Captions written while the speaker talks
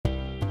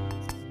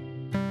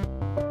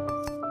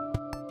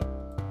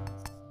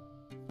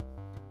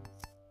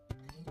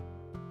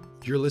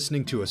You're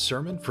listening to a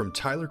sermon from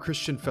Tyler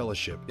Christian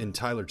Fellowship in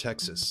Tyler,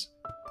 Texas.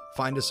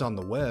 Find us on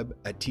the web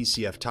at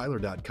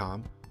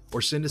tcftyler.com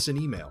or send us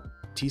an email,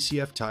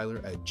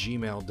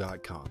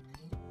 tcftyler@gmail.com.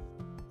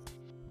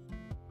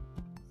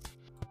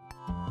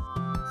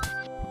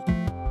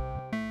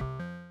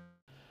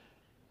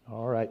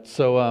 All right,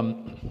 so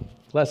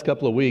last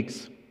couple of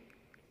weeks,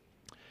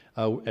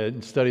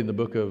 in studying the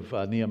book of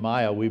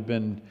Nehemiah, we've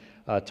been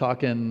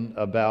talking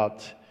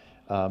about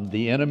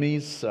the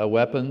enemy's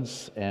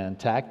weapons and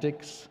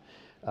tactics,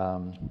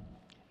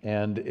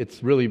 and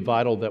it's really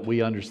vital that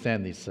we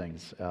understand these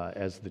things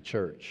as the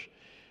church,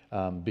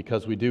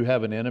 because we do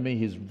have an enemy.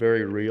 He's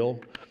very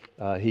real.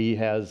 He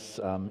has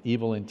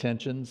evil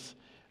intentions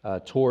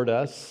toward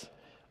us,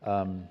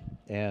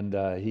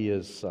 and he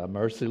is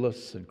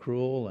merciless and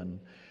cruel, and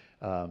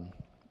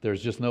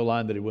there's just no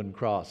line that he wouldn't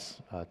cross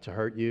to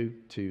hurt you,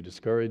 to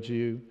discourage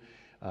you,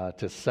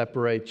 to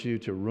separate you,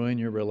 to ruin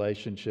your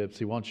relationships.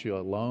 He wants you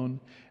alone,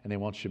 and he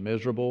wants you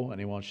miserable, and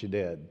he wants you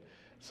dead.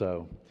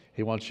 So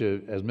he wants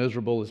you as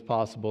miserable as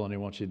possible, and he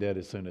wants you dead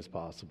as soon as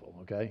possible,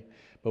 okay?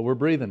 But we're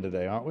breathing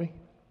today, aren't we?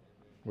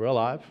 We're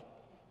alive.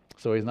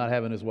 So he's not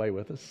having his way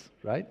with us,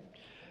 right?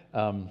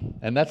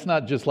 And that's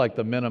not just like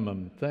the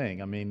minimum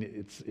thing. I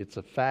mean, it's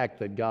a fact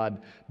that God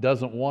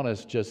doesn't want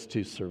us just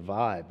to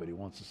survive, but he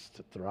wants us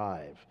to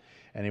thrive,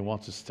 and he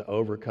wants us to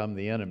overcome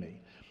the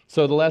enemy.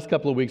 So the last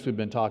couple of weeks we've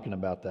been talking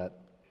about that.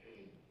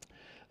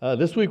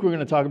 This week we're going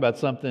to talk about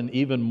something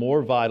even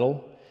more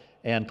vital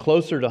and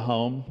closer to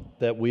home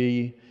that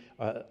and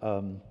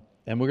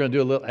we're going to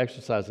do a little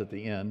exercise at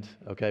the end.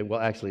 Okay, well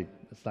actually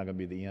it's not going to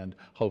be the end,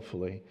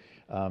 hopefully.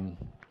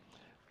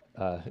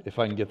 If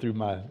I can get through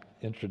my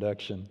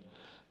introduction,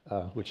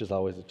 which is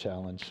always a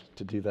challenge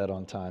to do that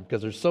on time,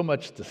 because there's so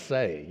much to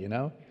say, you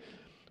know?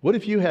 What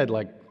if you had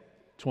like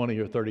 20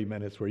 or 30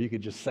 minutes where you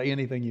could just say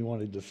anything you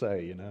wanted to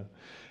say, you know?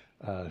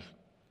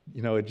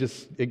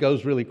 It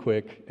goes really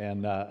quick,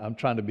 and I'm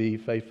trying to be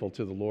faithful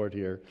to the Lord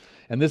here.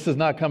 And this is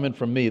not coming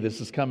from me.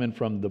 This is coming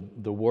from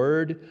the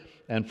Word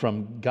and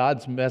from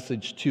God's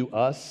message to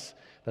us.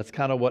 That's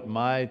kind of what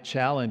my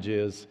challenge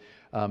is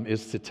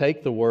to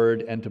take the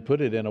Word and to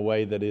put it in a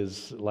way that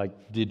is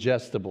like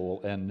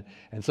digestible and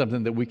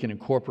something that we can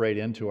incorporate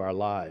into our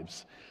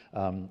lives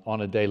on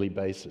a daily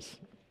basis.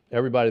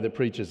 Everybody that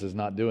preaches is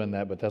not doing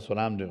that, but that's what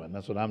I'm doing.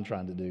 That's what I'm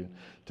trying to do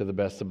to the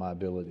best of my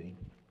ability.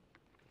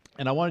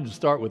 And I wanted to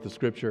start with the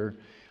scripture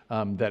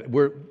that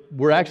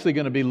we're actually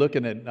going to be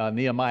looking at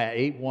Nehemiah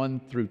 8:1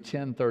 through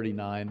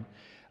 10:39.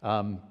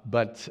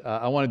 But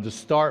I wanted to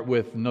start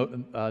with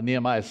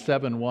Nehemiah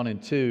 7:1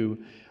 and 2,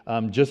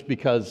 just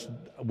because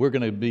we're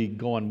going to be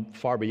going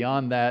far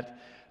beyond that.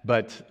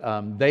 But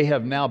they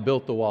have now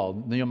built the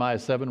wall. Nehemiah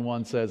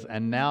 7:1 says,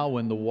 "And now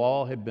when the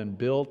wall had been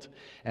built,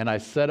 and I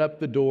set up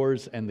the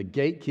doors, and the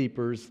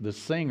gatekeepers, the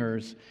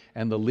singers,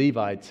 and the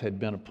Levites had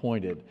been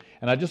appointed."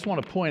 And I just want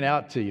to point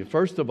out to you,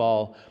 first of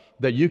all,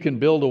 that you can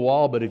build a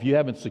wall, but if you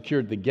haven't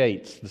secured the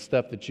gates, the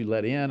stuff that you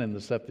let in and the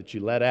stuff that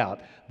you let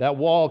out, that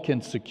wall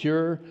can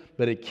secure,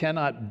 but it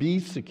cannot be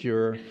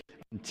secure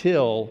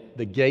until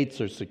the gates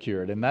are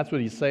secured. And that's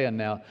what he's saying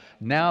now.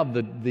 Now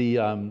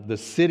the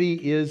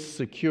city is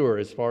secure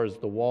as far as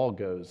the wall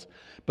goes.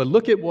 But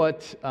look at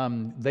what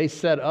they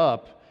set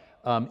up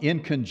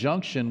in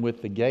conjunction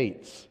with the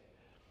gates.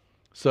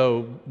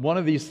 So one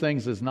of these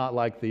things is not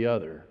like the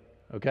other,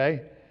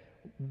 okay?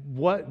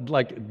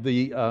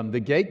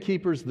 The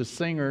gatekeepers, the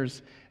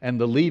singers,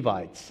 and the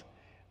Levites.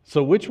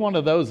 So which one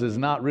of those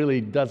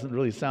doesn't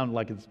really sound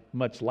like it's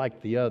much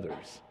like the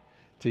others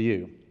to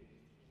you?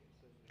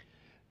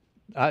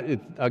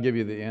 I'll give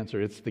you the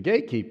answer. It's the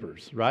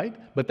gatekeepers, right?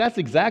 But that's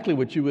exactly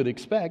what you would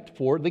expect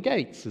for the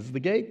gates, is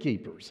the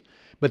gatekeepers.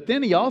 But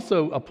then he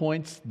also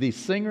appoints the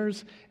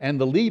singers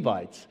and the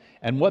Levites.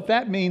 And what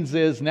that means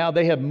is now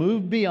they have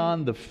moved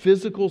beyond the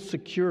physical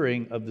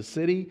securing of the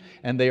city,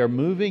 and they are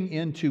moving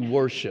into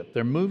worship.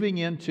 They're moving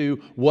into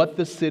what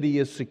the city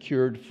is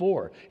secured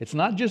for. It's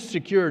not just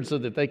secured so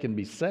that they can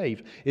be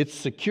safe. It's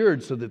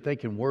secured so that they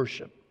can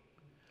worship.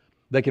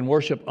 They can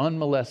worship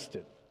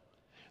unmolested.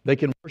 They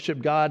can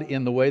worship God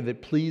in the way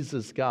that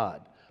pleases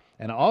God.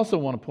 And I also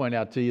want to point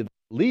out to you, the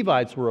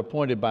Levites were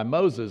appointed by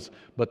Moses,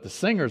 but the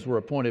singers were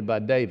appointed by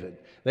David.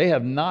 They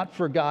have not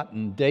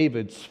forgotten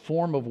David's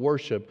form of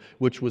worship,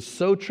 which was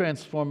so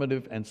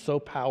transformative and so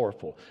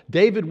powerful.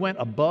 David went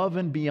above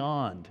and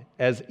beyond,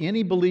 as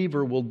any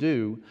believer will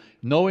do,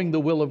 knowing the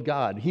will of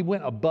God. He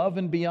went above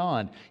and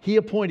beyond. He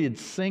appointed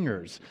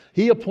singers.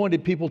 He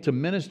appointed people to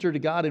minister to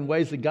God in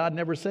ways that God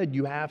never said,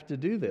 you have to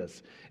do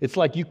this. It's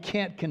like you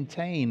can't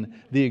contain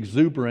the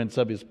exuberance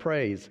of his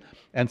praise.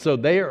 And so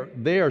they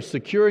are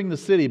securing the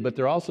city, but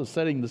they're also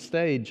setting the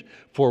stage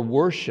for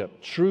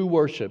worship, true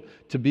worship,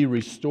 to be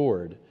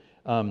restored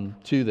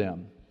to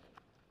them.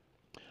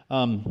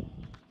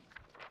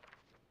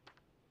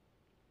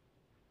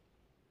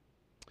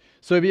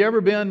 So have you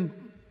ever been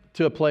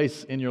to a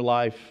place in your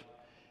life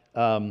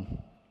that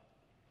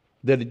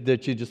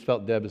you just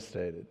felt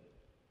devastated?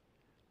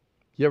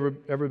 You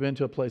ever been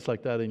to a place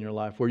like that in your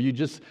life where you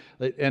just,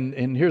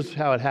 and here's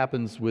how it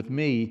happens with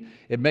me.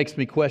 It makes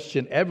me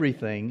question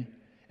everything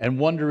and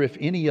wonder if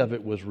any of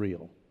it was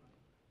real.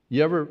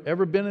 You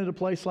ever been in a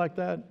place like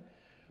that?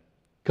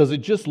 Because it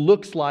just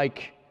looks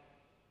like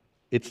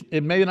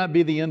it may not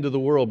be the end of the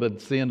world, but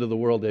it's the end of the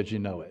world as you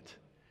know it.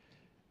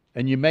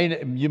 And you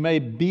may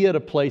be at a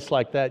place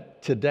like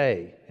that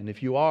today. And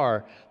if you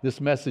are,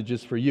 this message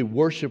is for you.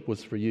 Worship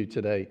was for you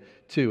today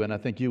too. And I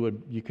think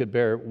you could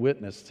bear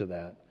witness to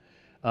that.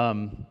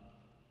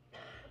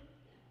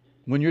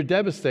 When you're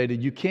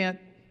devastated, you can't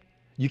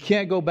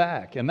go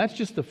back. And that's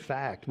just a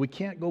fact. We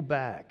can't go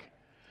back.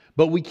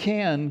 But we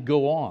can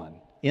go on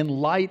in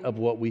light of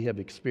what we have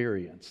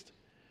experienced.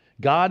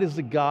 God is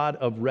the God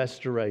of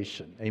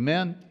restoration.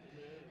 Amen?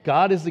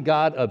 God is the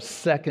God of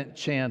second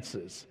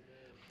chances.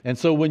 And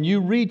so when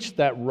you reach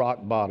that rock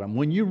bottom,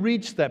 when you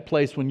reach that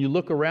place, when you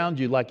look around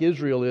you like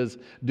Israel is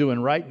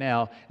doing right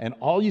now, and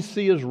all you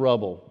see is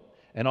rubble,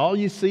 and all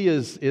you see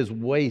is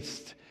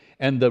waste,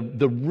 and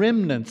the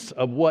remnants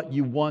of what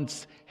you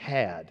once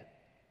had,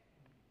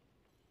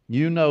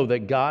 you know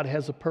that God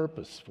has a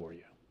purpose for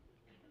you.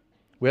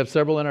 We have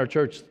several in our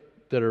church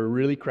that are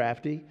really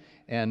crafty,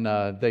 and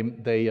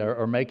they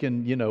are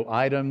making,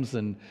 items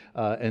and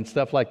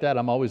stuff like that.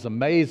 I'm always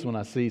amazed when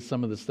I see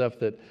some of the stuff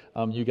that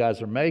you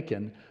guys are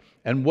making.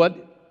 And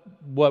what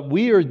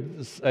we are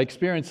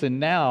experiencing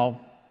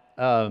now,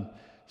 our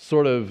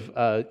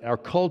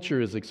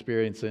culture is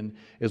experiencing,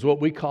 is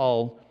what we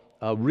call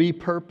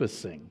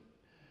repurposing.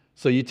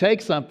 So you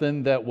take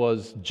something that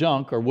was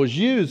junk or was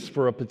used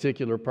for a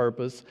particular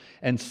purpose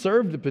and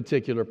served a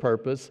particular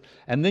purpose,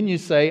 and then you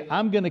say,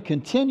 I'm going to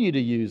continue to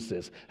use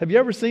this. Have you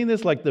ever seen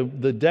this? Like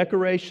the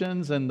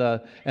decorations and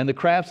the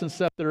crafts and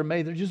stuff that are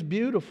made, they're just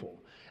beautiful.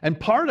 And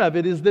part of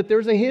it is that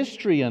there's a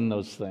history in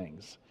those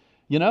things.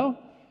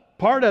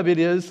 Part of it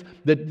is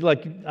that,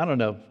 I don't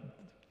know,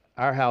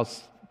 our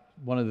house,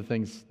 one of the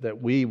things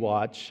that we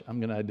watch, I'm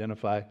going to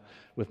identify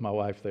with my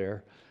wife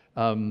there,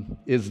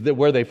 is that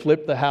where they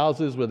flip the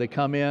houses, where they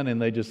come in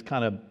and they just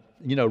kind of,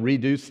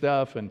 redo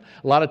stuff. And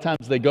a lot of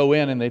times they go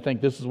in and they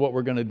think this is what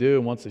we're going to do.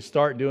 And once they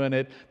start doing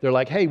it, they're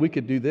like, hey, we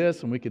could do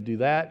this and we could do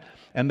that.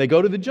 And they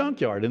go to the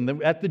junkyard.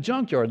 And at the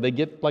junkyard, they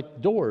get like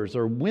doors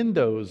or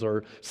windows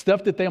or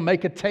stuff that they'll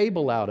make a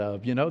table out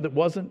of, that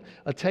wasn't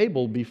a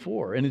table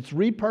before. And it's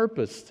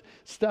repurposed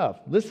stuff.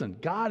 Listen,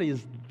 God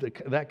is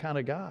that kind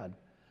of God.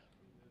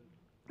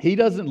 He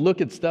doesn't look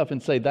at stuff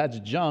and say, that's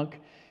junk.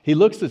 He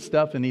looks at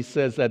stuff and he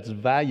says, that's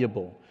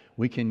valuable.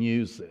 We can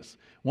use this.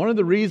 One of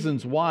the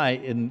reasons why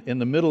in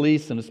the Middle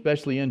East and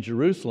especially in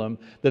Jerusalem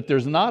that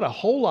there's not a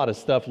whole lot of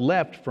stuff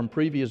left from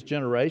previous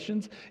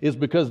generations is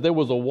because there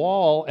was a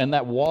wall and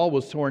that wall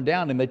was torn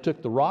down and they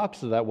took the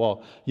rocks of that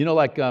wall.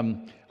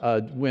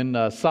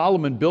 When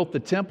Solomon built the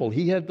temple,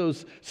 he had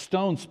those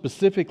stones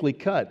specifically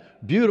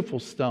cut. Beautiful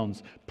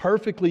stones,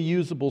 perfectly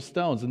usable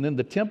stones. And then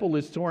the temple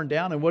is torn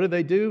down and what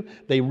do?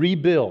 They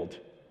rebuild.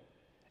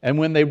 And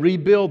when they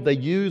rebuild, they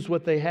use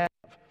what they have.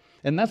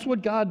 And that's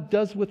what God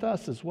does with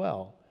us as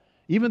well.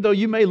 Even though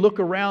you may look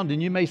around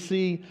and you may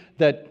see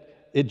that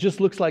it just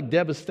looks like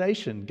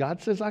devastation,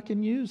 God says, I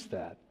can use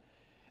that.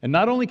 And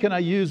not only can I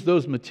use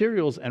those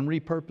materials and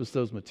repurpose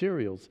those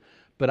materials,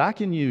 but I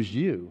can use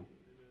you.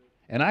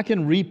 And I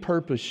can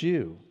repurpose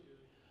you.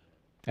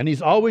 And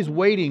He's always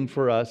waiting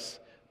for us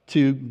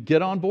to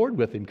get on board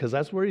with Him because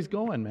that's where He's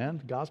going, man.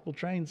 The gospel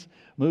train's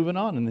moving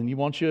on and then He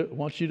wants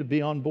you to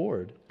be on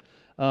board.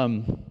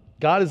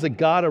 God is a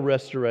God of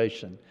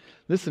restoration.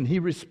 Listen, He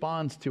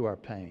responds to our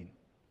pain.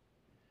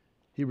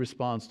 He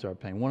responds to our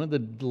pain. One of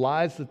the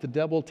lies that the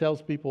devil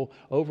tells people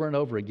over and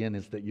over again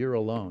is that you're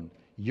alone.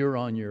 You're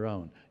on your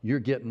own. You're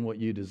getting what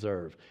you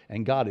deserve.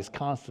 And God is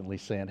constantly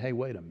saying, hey,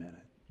 wait a minute.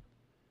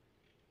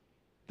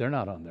 They're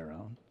not on their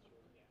own.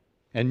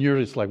 And you're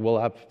just like, well,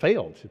 I've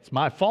failed. It's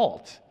my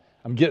fault.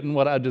 I'm getting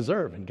what I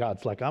deserve. And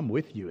God's like, I'm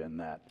with you in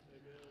that.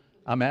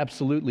 I'm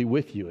absolutely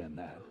with you in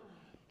that.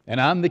 And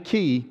I'm the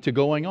key to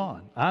going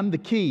on. I'm the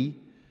key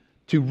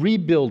to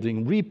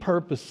rebuilding,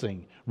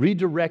 repurposing,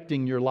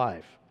 redirecting your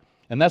life.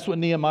 And that's what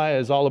Nehemiah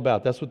is all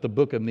about. That's what the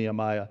book of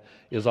Nehemiah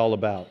is all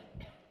about.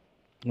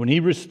 When he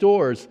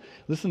restores,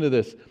 listen to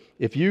this.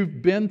 If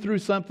you've been through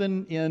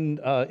something in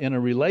a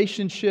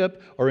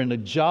relationship or in a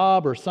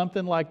job or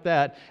something like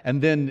that,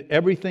 and then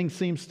everything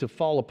seems to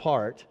fall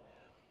apart,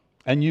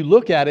 and you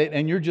look at it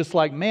and you're just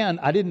like, man,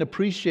 I didn't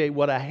appreciate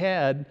what I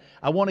had.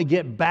 I want to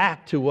get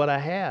back to what I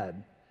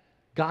had.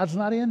 God's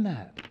not in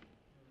that.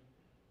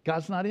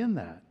 God's not in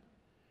that.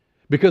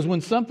 Because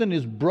when something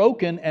is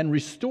broken and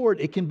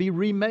restored, it can be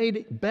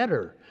remade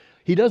better.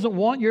 He doesn't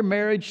want your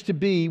marriage to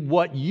be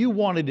what you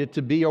wanted it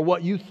to be or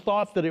what you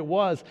thought that it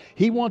was.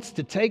 He wants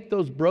to take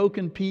those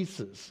broken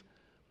pieces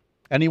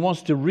and He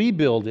wants to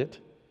rebuild it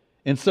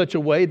in such a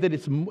way that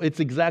it's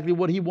exactly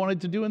what He wanted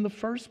to do in the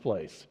first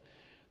place.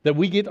 That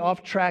we get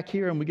off track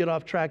here and we get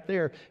off track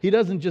there. He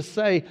doesn't just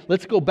say,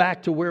 let's go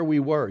back to where we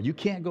were. You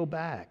can't go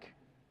back.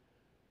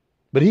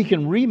 But He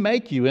can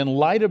remake you in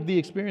light of the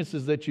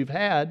experiences that you've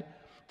had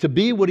to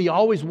be what He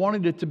always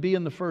wanted it to be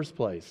in the first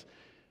place.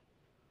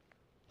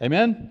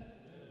 Amen?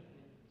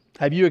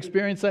 Have you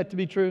experienced that to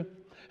be true?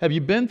 Have you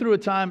been through a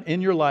time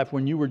in your life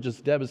when you were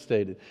just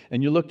devastated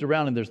and you looked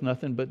around and there's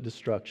nothing but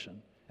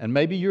destruction? And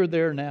maybe you're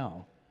there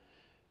now.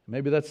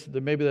 Maybe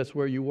that's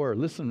where you were.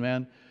 Listen,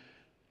 man,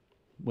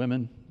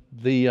 women,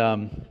 the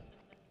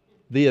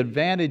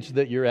advantage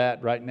that you're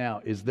at right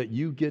now is that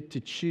you get to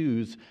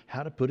choose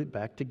how to put it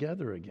back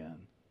together again.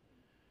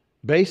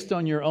 Based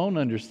on your own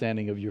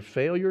understanding of your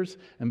failures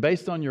and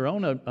based on your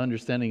own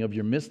understanding of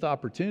your missed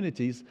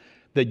opportunities,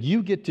 that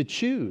you get to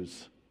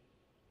choose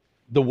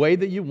the way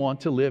that you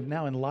want to live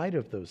now in light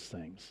of those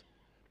things.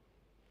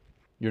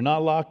 You're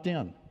not locked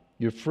in.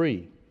 You're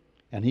free.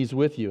 And He's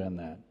with you in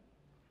that.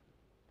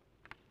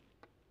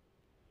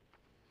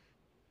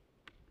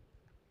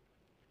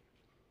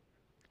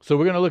 So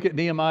we're going to look at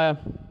Nehemiah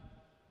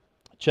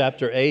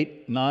chapter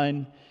 8,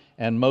 9,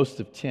 and most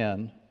of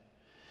 10.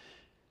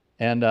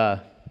 And I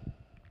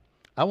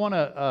want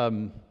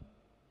to...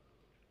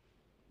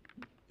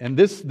 And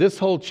this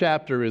whole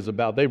chapter is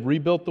about, they've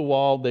rebuilt the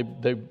wall,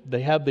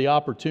 they have the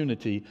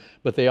opportunity,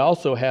 but they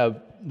also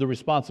have the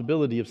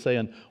responsibility of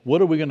saying, how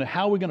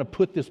are we going to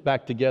put this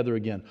back together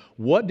again?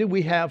 What do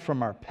we have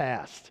from our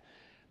past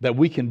that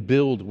we can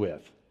build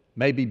with?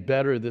 Maybe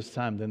better this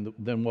time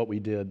than what we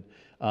did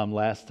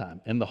last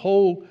time. And the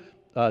whole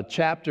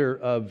chapter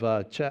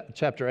of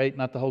chapter 8,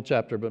 not the whole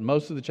chapter, but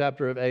most of the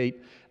chapter of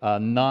 8,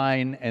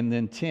 9, and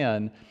then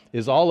 10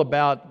 is all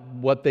about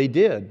what they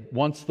did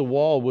once the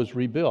wall was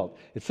rebuilt.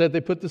 It said they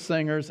put the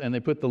singers and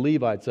they put the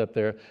Levites up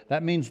there.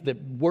 That means that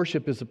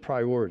worship is a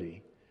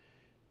priority.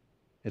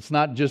 It's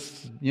not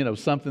just,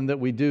 something that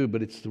we do,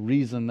 but it's the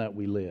reason that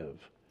we live.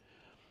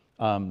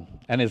 And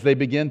as they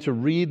begin to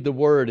read the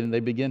Word and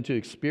they begin to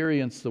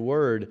experience the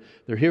Word,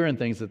 they're hearing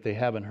things that they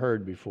haven't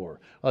heard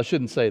before. Well, I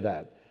shouldn't say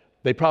that.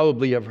 They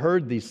probably have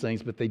heard these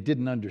things, but they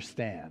didn't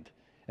understand.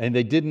 And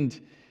they didn't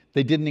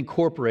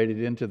incorporate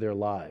it into their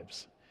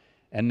lives.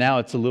 And now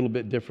it's a little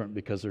bit different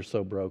because they're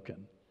so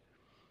broken.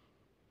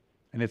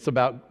 And it's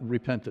about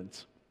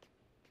repentance.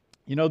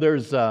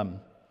 There's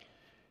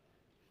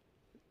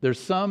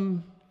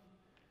some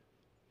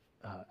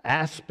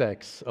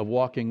aspects of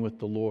walking with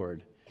the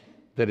Lord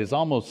that is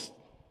almost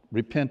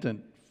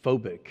repentant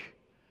phobic.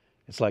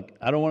 It's like,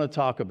 I don't want to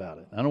talk about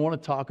it. I don't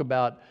want to talk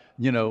about,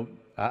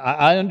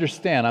 I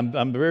understand.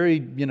 I'm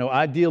very,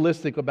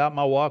 idealistic about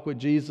my walk with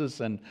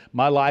Jesus and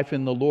my life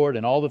in the Lord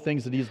and all the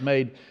things that He's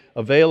made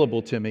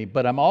available to me.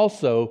 But I'm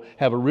also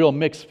have a real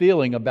mixed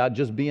feeling about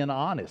just being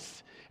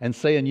honest and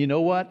saying, you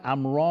know what?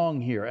 I'm wrong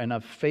here and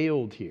I've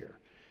failed here.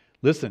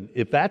 Listen,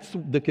 if that's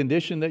the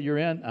condition that you're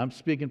in, I'm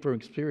speaking from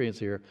experience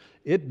here,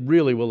 it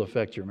really will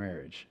affect your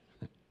marriage.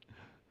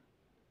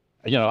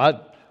 I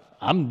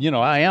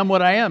am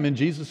what I am in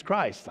Jesus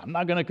Christ. I'm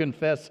not going to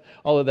confess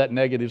all of that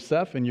negative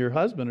stuff. And your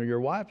husband or your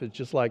wife is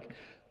just like,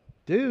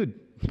 dude,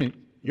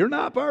 you're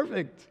not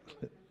perfect.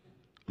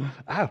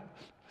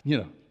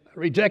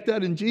 Reject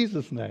that in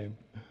Jesus' name.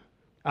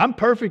 I'm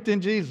perfect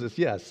in Jesus,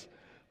 yes.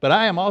 But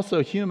I am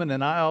also human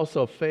and I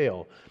also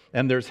fail.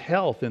 And there's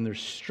health and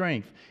there's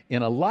strength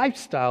in a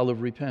lifestyle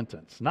of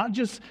repentance. Not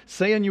just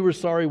saying you were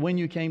sorry when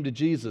you came to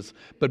Jesus,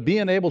 but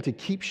being able to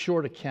keep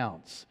short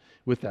accounts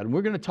with that. And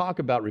we're going to talk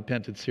about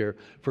repentance here.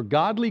 For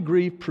godly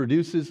grief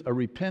produces a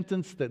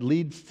repentance that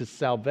leads to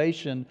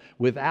salvation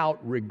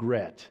without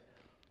regret,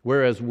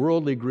 whereas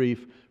worldly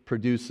grief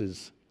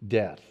produces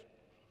death.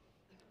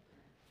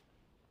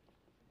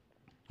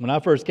 When I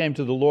first came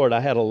to the Lord, I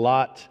had a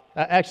lot.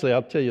 Actually,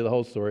 I'll tell you the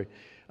whole story.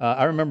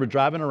 I remember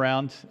driving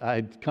around. I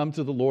had come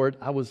to the Lord.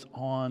 I was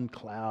on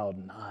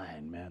cloud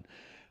 9, man.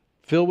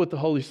 Filled with the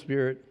Holy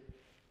Spirit,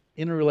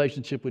 in a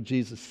relationship with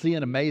Jesus,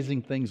 seeing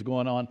amazing things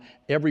going on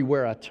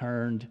everywhere I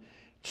turned.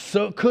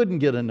 So couldn't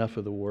get enough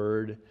of the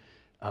Word.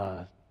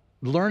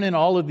 Learning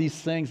all of these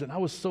things, and I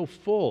was so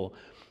full.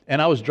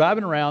 And I was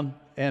driving around,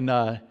 and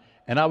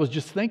I was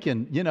just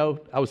thinking,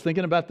 I was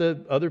thinking about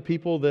the other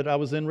people that I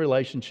was in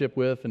relationship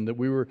with and that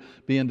we were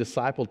being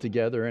discipled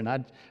together.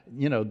 And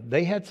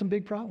they had some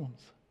big problems.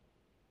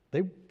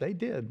 They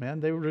did, man.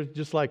 They were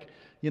just like,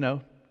 they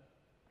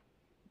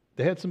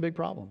had some big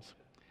problems.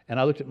 And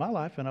I looked at my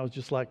life and I was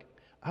just like,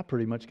 I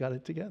pretty much got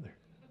it together.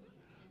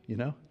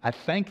 I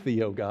thank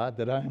Thee, O God,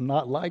 that I am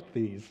not like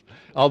these.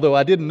 Although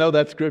I didn't know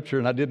that scripture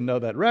and I didn't know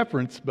that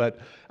reference, but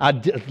I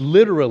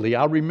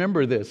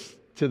remember this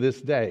to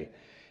this day.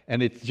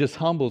 And it just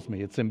humbles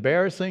me. It's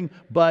embarrassing,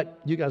 but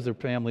you guys are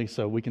family,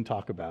 so we can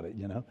talk about it,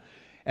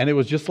 And it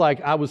was just like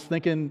I was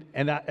thinking,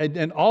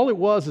 and all it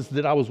was is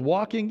that I was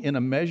walking in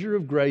a measure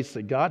of grace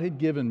that God had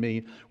given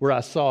me where I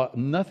saw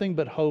nothing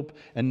but hope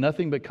and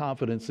nothing but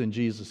confidence in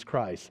Jesus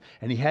Christ.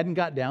 And He hadn't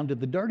got down to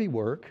the dirty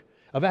work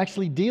of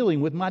actually dealing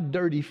with my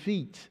dirty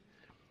feet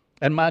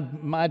and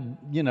my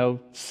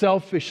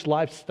selfish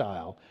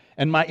lifestyle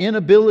and my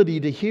inability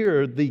to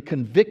hear the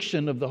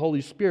conviction of the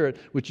Holy Spirit,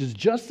 which is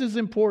just as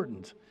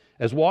important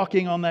as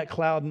walking on that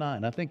cloud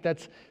nine. I think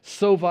that's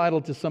so vital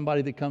to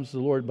somebody that comes to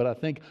the Lord, but I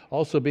think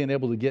also being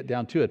able to get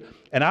down to it.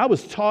 And I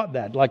was taught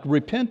that, like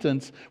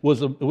repentance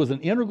was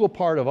an integral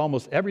part of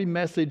almost every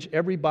message,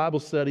 every Bible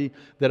study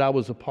that I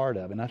was a part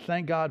of. And I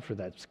thank God for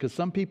that, because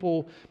some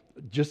people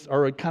just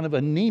are kind of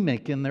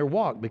anemic in their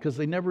walk because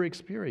they never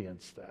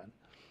experienced that.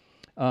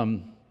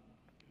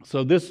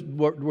 So this,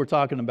 what we're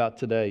talking about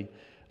today,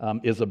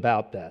 is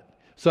about that.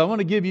 So I want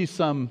to give you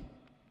some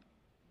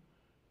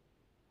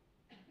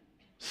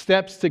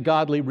steps to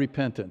godly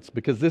repentance,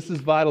 because this is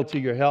vital to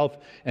your health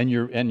and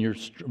your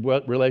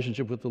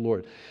relationship with the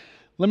Lord.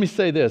 Let me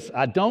say this.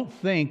 I don't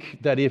think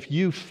that if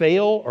you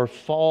fail or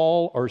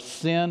fall or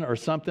sin or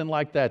something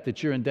like that,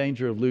 that you're in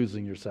danger of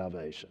losing your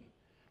salvation.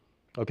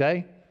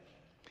 Okay?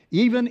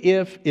 Even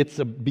if it's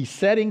a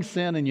besetting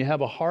sin and you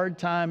have a hard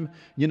time,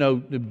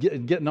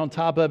 getting on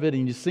top of it,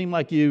 and you seem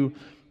like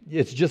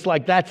it's just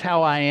like, that's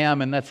how I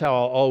am and that's how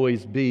I'll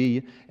always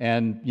be,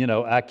 and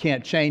I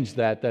can't change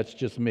that, that's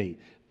just me.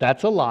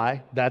 That's a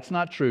lie. That's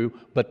not true,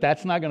 but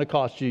that's not going to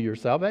cost you your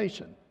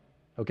salvation.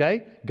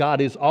 Okay?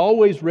 God is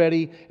always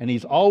ready and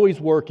He's always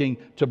working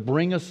to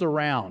bring us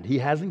around. He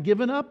hasn't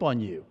given up on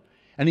you.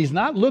 And He's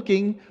not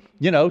looking,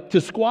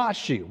 to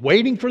squash you,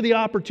 waiting for the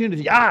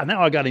opportunity.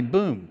 Now I got him,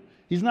 boom.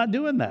 He's not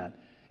doing that.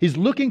 He's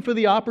looking for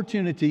the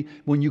opportunity.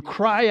 When you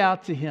cry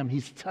out to Him,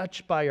 He's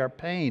touched by our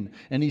pain,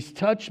 and He's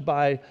touched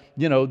by,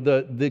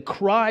 the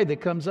cry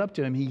that comes up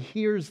to Him. He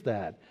hears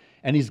that,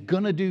 and He's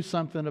going to do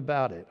something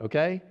about it,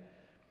 okay?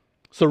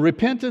 So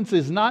repentance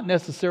is not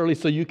necessarily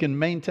so you can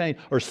maintain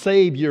or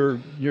save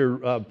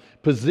your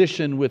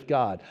position with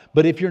God.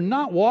 But if you're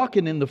not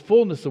walking in the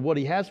fullness of what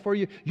He has for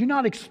you, you're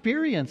not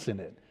experiencing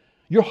it.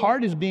 Your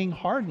heart is being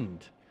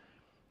hardened.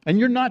 And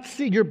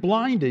you're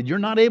blinded. You're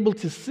not able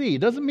to see.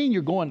 It doesn't mean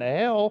you're going to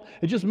hell.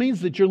 It just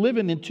means that you're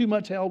living in too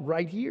much hell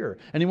right here.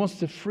 And He wants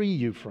to free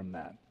you from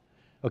that.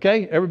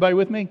 Okay? Everybody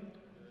with me?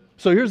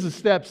 So here's the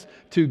steps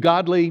to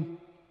godly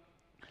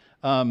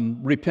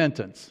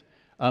repentance.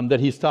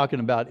 That He's talking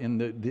about in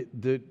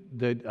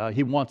that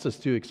He wants us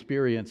to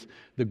experience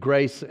the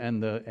grace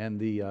and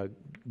the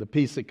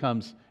peace that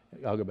comes.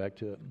 I'll go back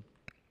to it.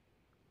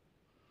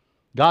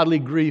 Godly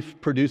grief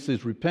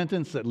produces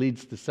repentance that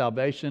leads to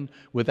salvation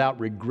without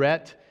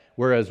regret,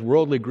 whereas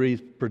worldly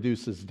grief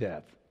produces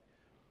death.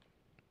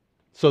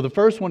 So the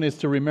first one is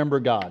to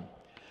remember God.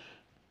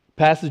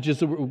 Passages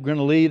that we're going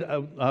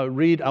to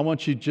read, I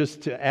want you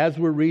just to, as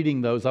we're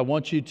reading those, I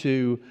want you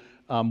to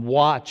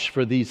watch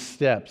for these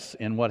steps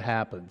in what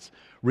happens.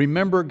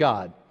 Remember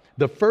God.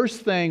 The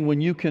first thing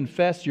when you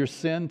confess your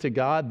sin to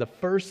God, the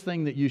first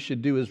thing that you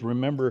should do is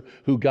remember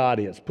who God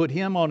is. Put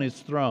Him on His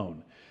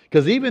throne.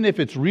 Because even if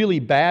it's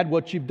really bad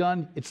what you've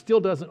done, it still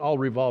doesn't all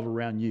revolve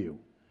around you.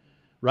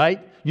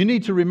 Right? You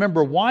need to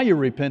remember why you're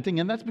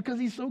repenting, and that's because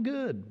He's so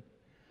good.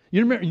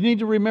 You need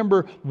to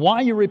remember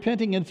why you're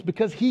repenting, and it's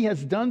because He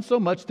has done so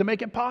much to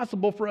make it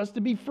possible for us to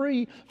be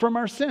free from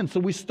our sins. So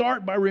we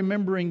start by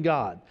remembering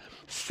God.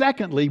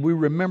 Secondly, we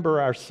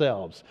remember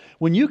ourselves.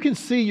 When you can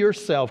see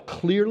yourself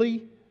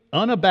clearly,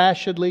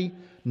 unabashedly,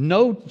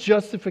 no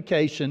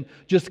justification,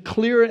 just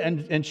clear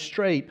and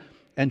straight,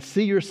 and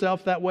see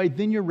yourself that way,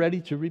 then you're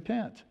ready to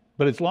repent.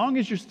 But as long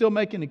as you're still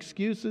making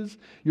excuses,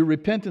 your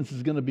repentance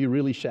is going to be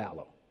really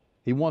shallow.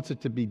 He wants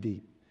it to be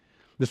deep.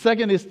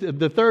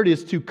 The third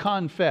is to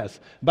confess.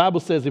 The Bible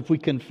says if we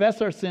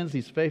confess our sins,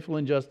 He's faithful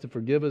and just to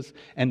forgive us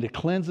and to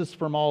cleanse us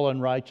from all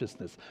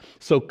unrighteousness.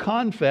 So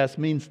confess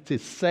means to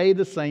say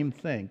the same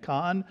thing.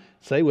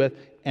 Say with,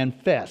 and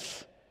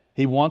fess.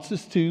 He wants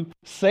us to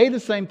say the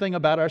same thing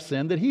about our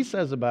sin that He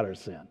says about our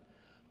sin.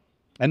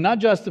 And not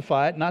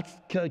justify it, not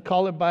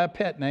call it by a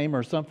pet name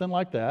or something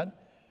like that,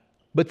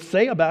 but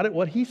say about it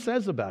what He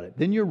says about it.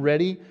 Then you're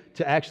ready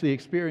to actually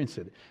experience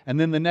it. And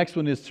then the next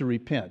one is to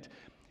repent.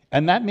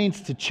 And that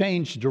means to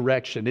change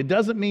direction. It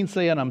doesn't mean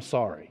saying, I'm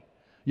sorry.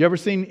 You ever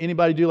seen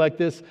anybody do like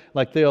this?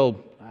 Like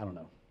they'll,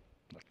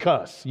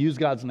 cuss, use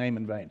God's name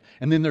in vain.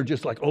 And then they're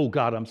just like, oh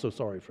God, I'm so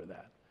sorry for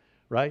that.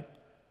 Right?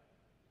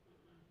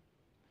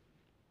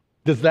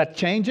 Does that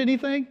change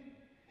anything?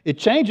 It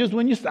changes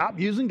when you stop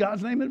using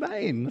God's name in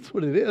vain. That's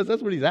what it is.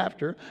 That's what He's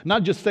after.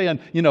 Not just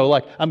saying,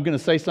 like I'm going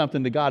to say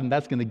something to God and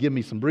that's going to give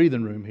me some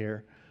breathing room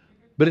here.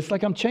 But it's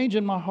like I'm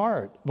changing my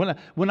heart.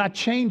 When I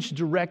change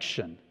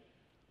direction.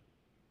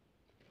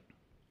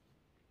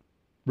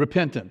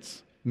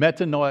 Repentance,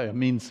 metanoia,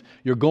 means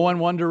you're going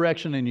one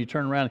direction and you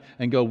turn around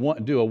and do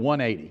a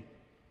 180.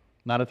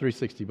 Not a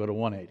 360, but a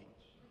 180.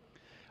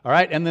 All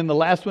right, and then the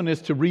last one is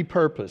to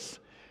repurpose.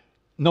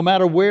 No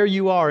matter where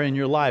you are in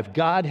your life,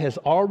 God has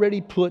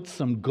already put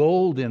some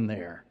gold in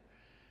there.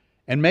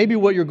 And maybe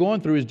what you're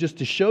going through is just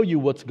to show you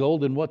what's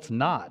gold and what's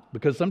not.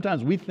 Because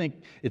sometimes we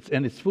think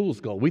it's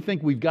fool's gold. We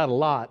think we've got a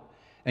lot.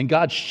 And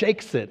God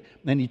shakes it,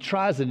 and He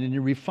tries it, and He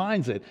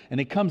refines it, and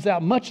it comes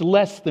out much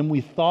less than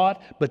we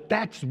thought, but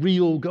that's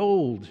real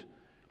gold.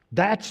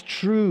 That's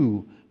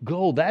true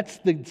gold. That's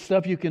the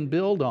stuff you can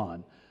build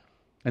on.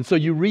 And so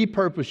you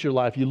repurpose your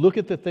life. You look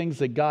at the things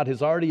that God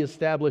has already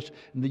established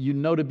and that you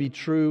know to be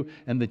true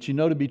and that you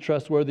know to be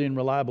trustworthy and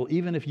reliable,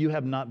 even if you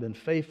have not been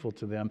faithful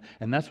to them.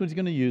 And that's what He's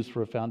going to use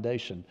for a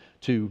foundation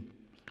to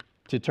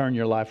turn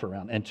your life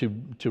around and to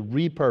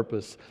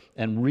repurpose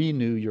and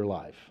renew your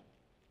life.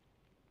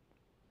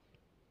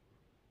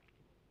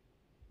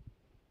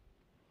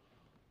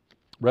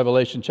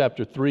 Revelation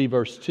chapter 3,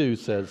 verse 2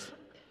 says,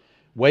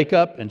 "Wake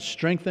up and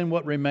strengthen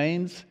what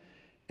remains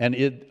and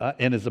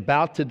is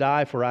about to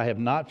die, for I have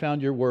not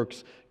found your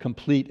works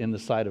complete in the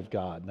sight of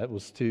God." That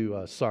was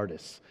to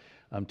Sardis,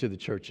 to the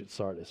church at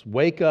Sardis.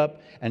 Wake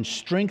up and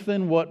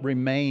strengthen what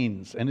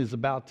remains and is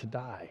about to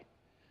die.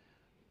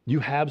 You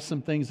have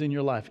some things in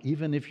your life,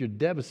 even if you're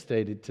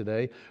devastated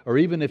today, or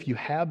even if you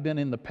have been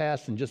in the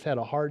past and just had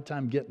a hard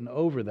time getting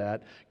over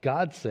that,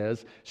 God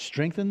says,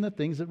 strengthen the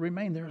things that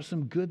remain. There are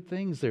some good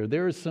things there.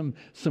 There is some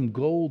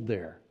gold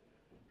there.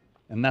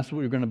 And that's what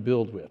we're going to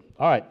build with.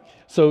 All right,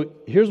 so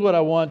here's what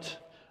I want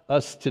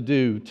us to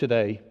do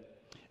today.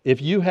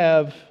 If you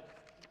have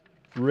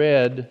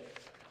read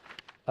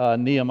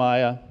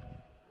Nehemiah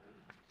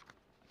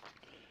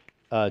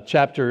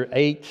chapter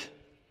 8,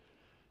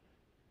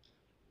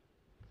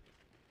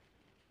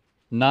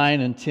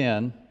 9, and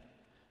 10,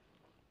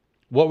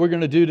 what we're going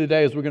to do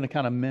today is we're going to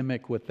kind of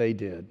mimic what they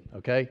did,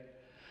 okay?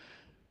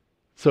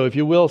 So if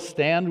you will,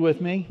 stand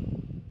with me.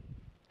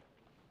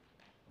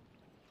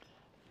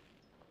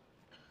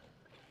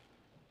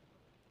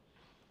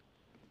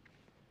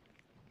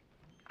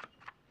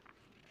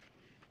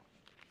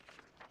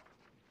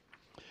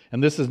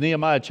 And this is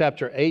Nehemiah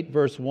chapter 8,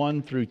 verse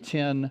 1 through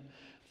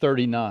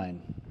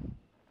 10:39.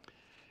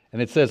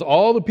 And it says,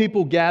 "All the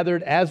people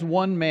gathered as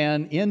one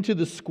man into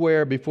the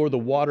square before the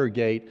water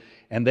gate,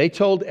 and they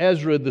told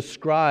Ezra the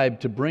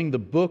scribe to bring the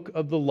book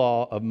of the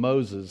law of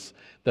Moses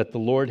that the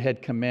Lord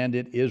had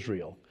commanded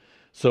Israel.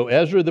 So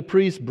Ezra the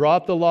priest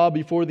brought the law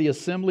before the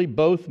assembly,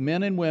 both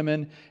men and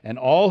women, and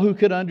all who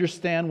could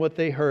understand what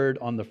they heard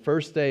on the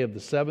first day of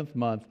the 7th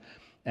month.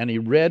 And he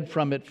read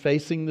from it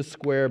facing the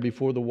square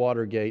before the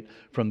water gate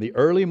from the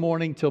early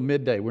morning till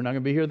midday." We're not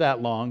going to be here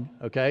that long,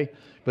 okay?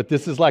 But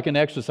this is like an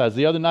exercise.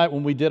 The other night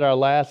when we did our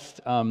last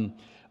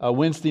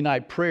Wednesday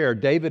night prayer,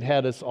 David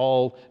had us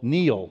all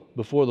kneel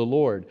before the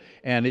Lord.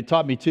 And it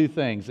taught me two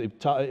things.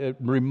 It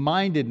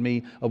reminded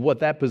me of what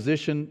that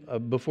position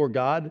before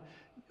God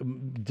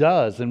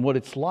does and what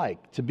it's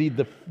like to be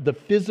the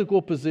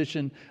physical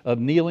position of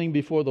kneeling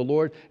before the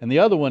Lord. And the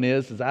other one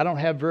is I don't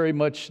have very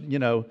much,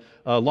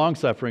 long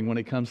suffering when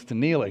it comes to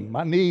kneeling.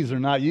 My knees are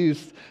not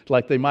used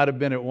like they might have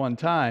been at one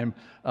time.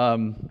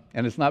 And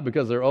it's not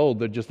because they're old,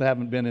 they just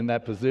haven't been in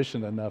that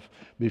position enough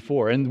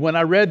before. And when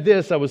I read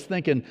this, I was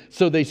thinking,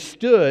 so they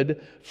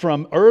stood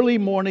from early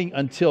morning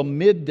until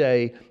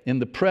midday in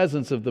the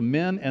presence of the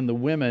men and the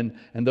women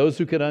and those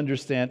who could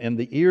understand, and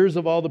the ears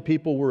of all the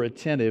people were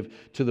attentive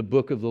to the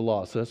book of the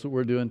law. So that's what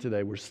we're doing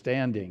today. We're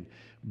standing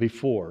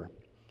before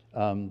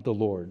the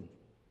Lord.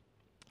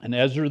 And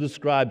Ezra the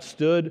scribe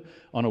stood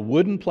on a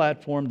wooden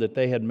platform that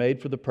they had made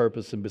for the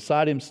purpose, and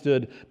beside him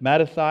stood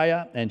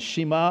Mattithiah and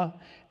Shema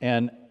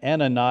and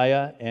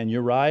Ananiah and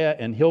Uriah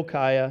and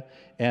Hilkiah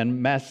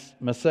and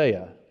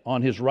Maaseiah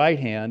on his right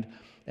hand,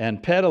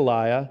 and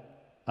Pedaiah,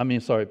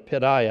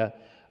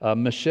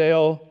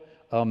 Mishael,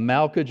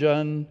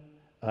 Malchijah,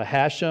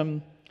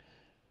 Hashem,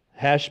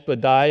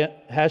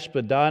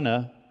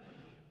 Hashbaddanah,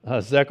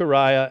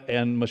 Zechariah,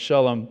 and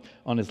Meshullam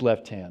on his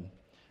left hand.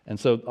 And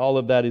so all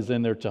of that is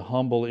in there to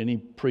humble any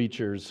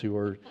preachers who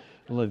are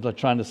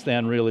trying to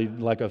stand really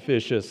like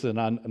officious, and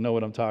I know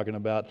what I'm talking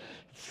about.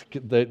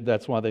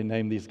 That's why they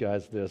named these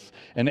guys this.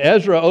 And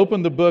Ezra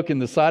opened the book in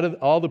the sight of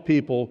all the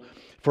people,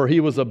 for he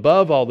was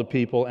above all the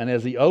people, and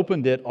as he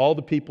opened it, all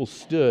the people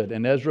stood.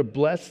 And Ezra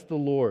blessed the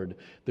Lord,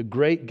 the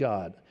great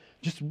God.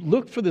 Just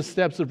look for the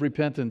steps of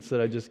repentance that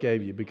I just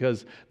gave you,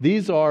 because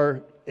these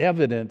are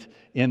evident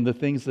in the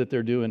things that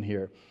they're doing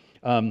here.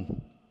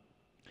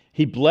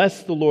 He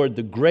blessed the Lord,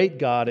 the great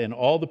God, and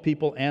all the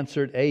people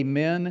answered,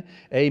 "Amen,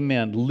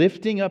 amen,"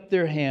 lifting up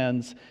their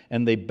hands,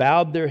 and they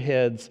bowed their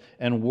heads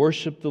and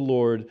worshiped the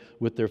Lord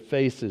with their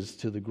faces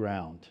to the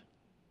ground.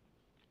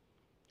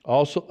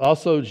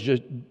 Also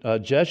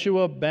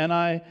Jeshua,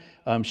 Bani,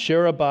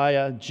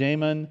 Sherebiah,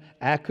 Jamin,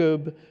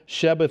 Akub,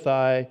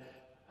 Shabbathai,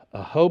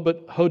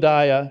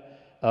 Hodiah,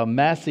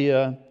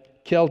 Maaseiah,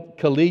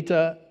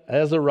 Kelita,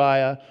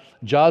 Azariah,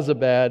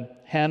 Jozabad,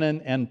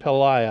 Hanan, and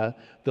Peliah,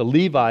 the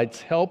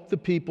Levites, helped the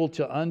people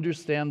to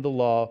understand the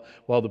law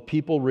while the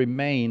people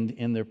remained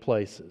in their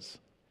places.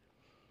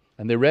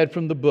 And they read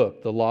from the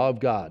book, the law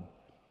of God,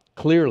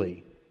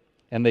 clearly.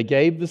 And they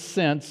gave the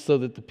sense so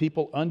that the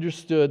people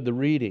understood the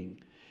reading.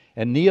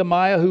 And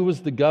Nehemiah, who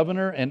was the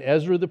governor, and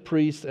Ezra the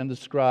priest and the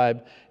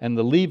scribe, and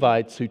the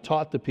Levites who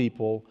taught the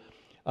people,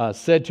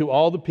 said to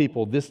all the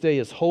people, "This day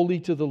is holy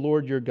to the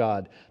Lord your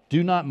God.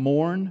 Do not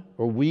mourn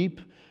or weep,"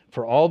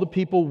 for all the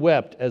people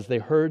wept as they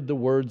heard the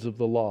words of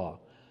the law.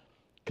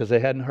 Because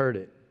they hadn't heard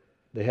it.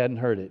 They hadn't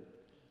heard it.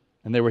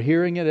 And they were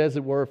hearing it, as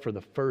it were, for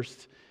the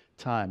first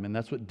time. And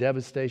that's what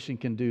devastation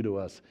can do to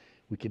us.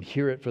 We can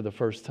hear it for the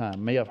first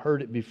time. May have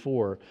heard it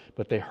before,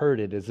 but they heard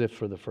it as if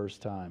for the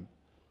first time.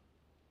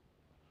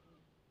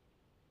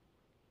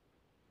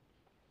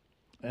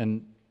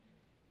 And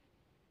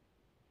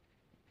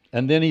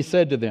then he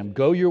said to them,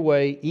 "Go your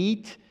way,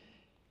 eat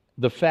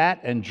the fat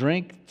and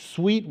drink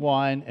sweet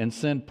wine, and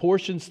send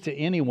portions to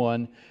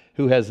anyone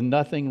who has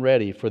nothing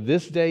ready. For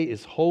this day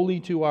is holy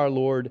to our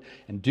Lord,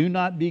 and do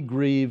not be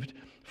grieved,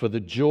 for the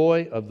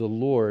joy of the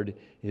Lord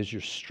is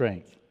your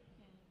strength."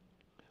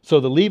 So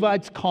the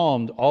Levites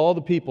calmed all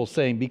the people,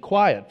 saying, "Be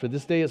quiet, for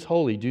this day is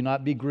holy, do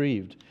not be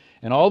grieved."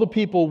 And all the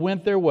people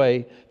went their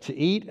way to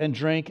eat and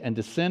drink and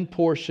to send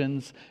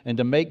portions and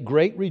to make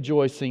great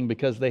rejoicing,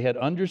 because they had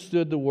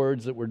understood the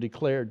words that were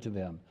declared to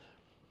them.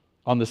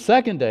 On the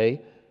second day,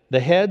 the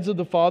heads of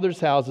the fathers'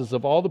 houses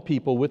of all the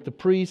people with the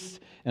priests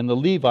and the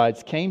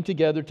Levites came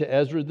together to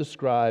Ezra the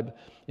scribe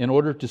in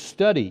order to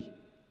study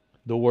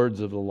the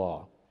words of the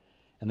law.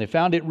 And they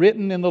found it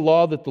written in the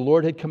law that the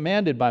Lord had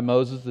commanded by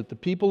Moses that the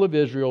people of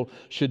Israel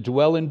should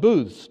dwell in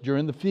booths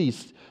during the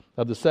feast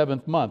of the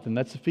 7th month. And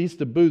that's the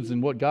Feast of Booths.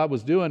 And what God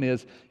was doing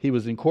is He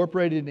was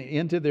incorporating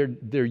into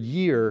their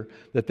year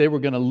that they were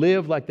going to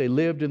live like they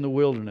lived in the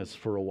wilderness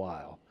for a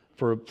while,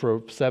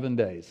 for 7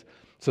 days.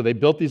 So they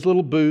built these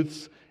little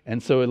booths,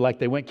 and so like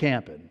they went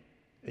camping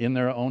in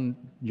their own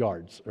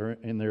yards or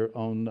in their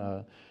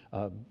own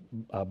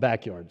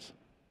backyards.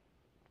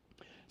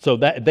 So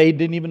that they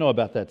didn't even know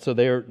about that. So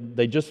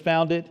they just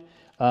found it,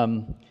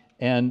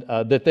 and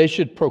that they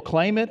should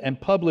proclaim it and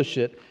publish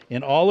it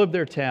in all of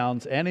their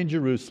towns and in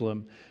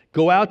Jerusalem.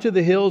 Go out to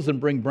the hills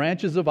and bring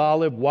branches of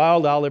olive,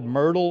 wild olive,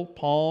 myrtle,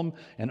 palm,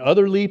 and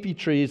other leafy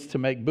trees to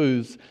make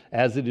booths,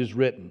 as it is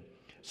written.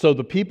 So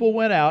the people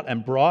went out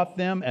and brought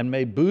them and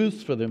made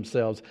booths for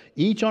themselves,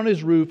 each on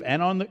his roof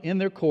and in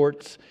their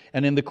courts,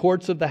 and in the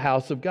courts of the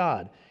house of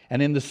God,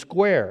 and in the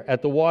square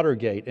at the water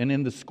gate, and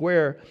in the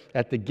square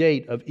at the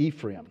gate of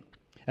Ephraim.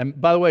 And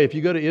by the way, if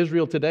you go to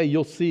Israel today,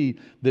 you'll see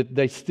that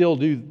they still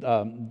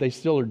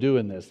are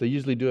doing this. They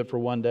usually do it for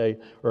one day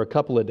or a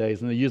couple of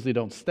days, and they usually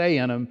don't stay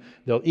in them.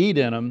 They'll eat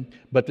in them,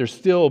 but they're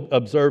still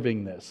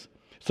observing this.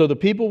 So the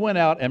people went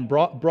out and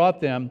brought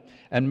them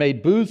and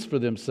made booths for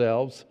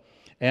themselves.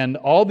 And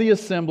all the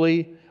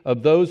assembly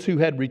of those who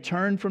had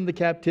returned from the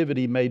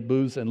captivity made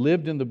booths and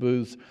lived in the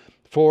booths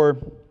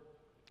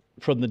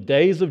from the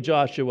days of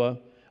Jeshua,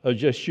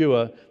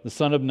 the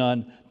son of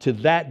Nun, to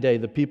that day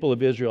the people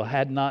of Israel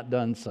had not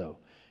done so.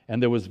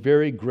 And there was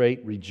very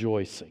great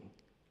rejoicing.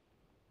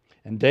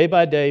 And day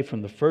by day,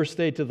 from the first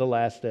day to the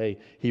last day,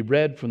 he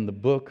read from the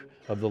book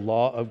of the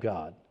law of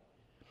God.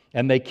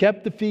 And they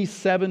kept the feast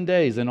 7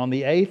 days, and on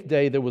the 8th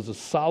day there was a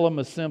solemn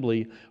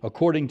assembly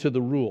according to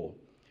the rule.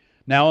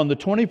 Now on the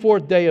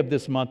 24th day of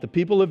this month, the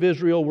people of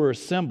Israel were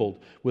assembled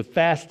with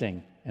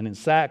fasting and in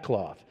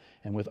sackcloth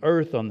and with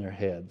earth on their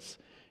heads.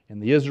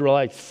 And the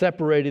Israelites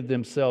separated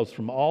themselves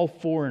from all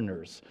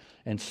foreigners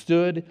and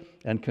stood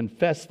and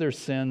confessed their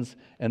sins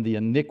and the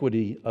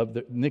iniquities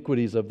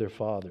of their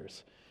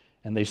fathers.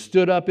 And they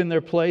stood up in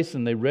their place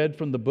and they read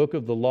from the book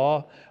of the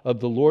law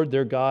of the Lord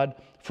their God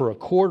for a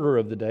quarter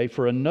of the day.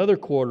 For another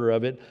quarter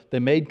of it, they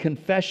made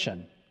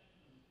confession.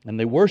 And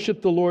they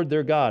worshiped the Lord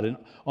their God. And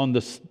on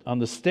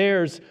the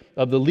stairs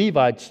of the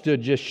Levites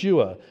stood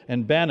Jeshua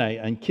and Bani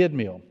and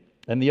Kidmiel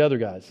and the other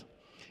guys.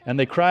 And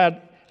they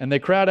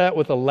cried out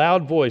with a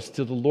loud voice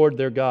to the Lord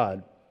their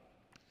God.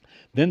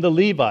 Then the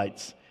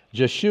Levites,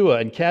 Jeshua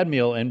and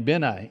Kadmiel and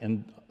Bani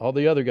and all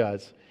the other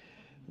guys,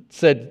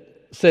 said,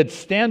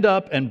 "Stand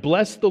up and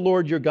bless the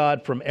Lord your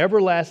God from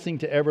everlasting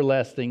to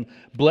everlasting.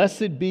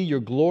 Blessed be your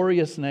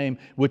glorious name,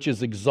 which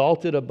is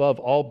exalted above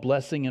all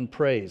blessing and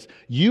praise.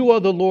 You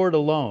are the Lord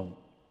alone.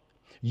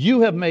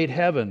 You have made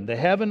heaven, the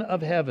heaven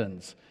of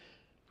heavens,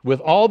 with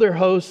all their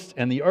hosts,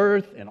 and the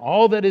earth and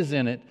all that is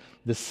in it,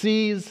 the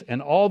seas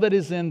and all that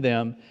is in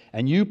them,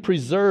 and you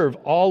preserve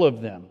all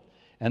of them,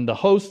 and the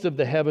host of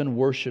the heaven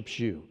worships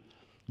you.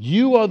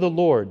 You are the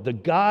Lord, the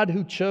God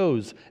who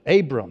chose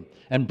Abram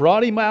and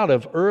brought him out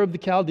of Ur of the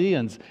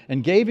Chaldeans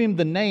and gave him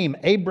the name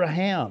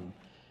Abraham.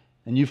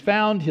 And you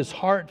found his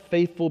heart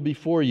faithful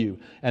before you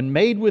and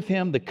made with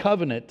him the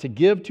covenant to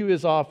give to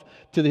his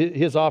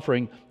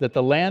offering that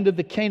the land of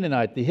the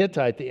Canaanite, the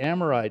Hittite, the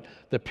Amorite,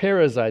 the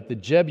Perizzite, the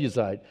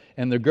Jebusite,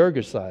 and the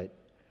Girgashite.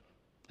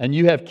 And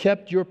you have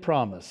kept your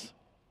promise,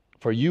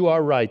 for you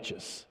are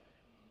righteous.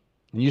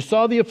 And you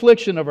saw the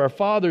affliction of our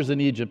fathers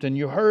in Egypt, and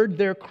you heard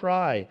their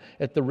cry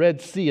at the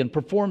Red Sea, and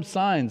performed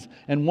signs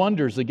and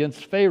wonders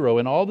against Pharaoh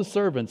and all the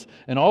servants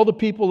and all the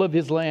people of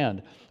his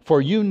land.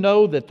 For you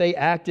know that they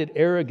acted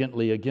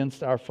arrogantly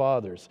against our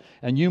fathers,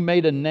 and you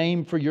made a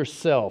name for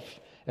yourself,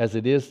 as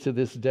it is to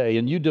this day.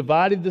 And you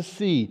divided the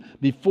sea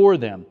before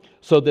them,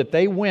 so that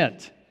they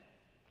went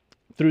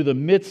through the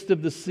midst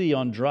of the sea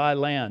on dry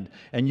land.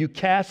 And you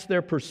cast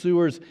their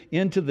pursuers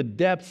into the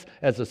depths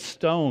as a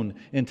stone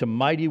into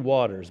mighty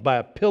waters. By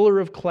a pillar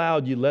of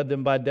cloud you led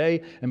them by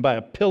day, and by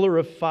a pillar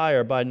of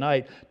fire by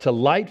night, to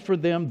light for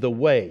them the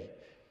way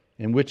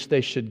in which they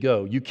should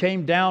go. You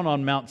came down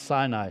on Mount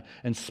Sinai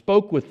and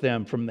spoke with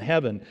them from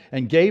heaven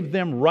and gave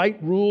them right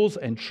rules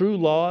and true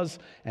laws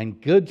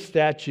and good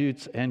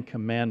statutes and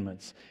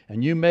commandments.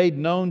 And you made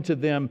known to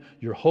them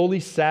your holy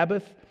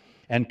Sabbath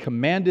and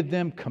commanded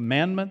them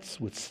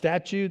commandments with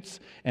statutes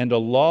and a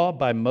law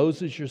by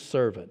Moses your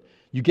servant.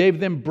 You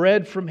gave them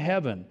bread from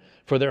heaven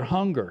for their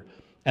hunger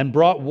and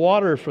brought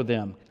water for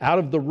them out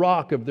of the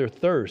rock of their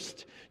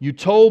thirst. You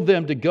told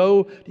them to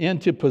go in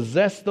to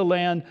possess the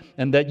land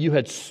and that you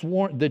had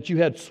sworn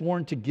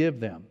to give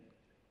them.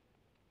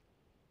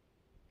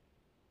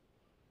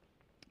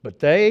 But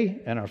they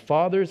and our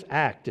fathers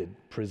acted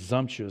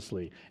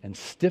presumptuously and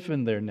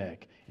stiffened their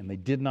neck, and they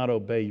did not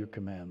obey your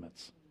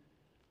commandments.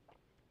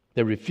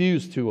 They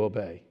refused to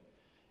obey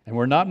and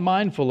were not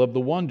mindful of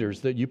the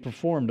wonders that you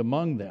performed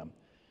among them.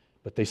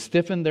 But they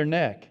stiffened their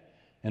neck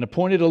and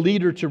appointed a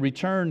leader to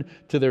return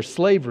to their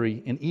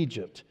slavery in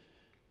Egypt.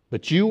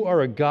 But you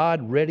are a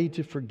God ready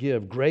to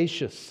forgive,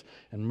 gracious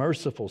and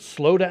merciful,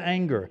 slow to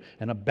anger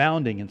and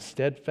abounding in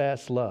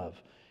steadfast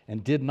love,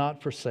 and did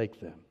not forsake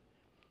them.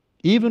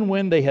 Even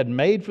when they had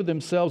made for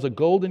themselves a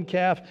golden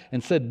calf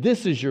and said,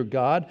 "This is your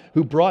God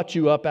who brought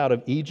you up out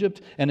of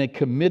Egypt," and had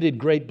committed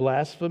great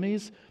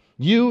blasphemies,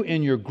 you,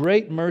 in your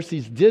great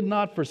mercies, did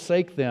not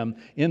forsake them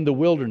in the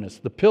wilderness.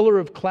 The pillar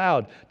of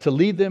cloud to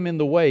lead them in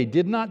the way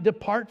did not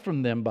depart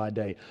from them by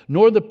day,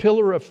 nor the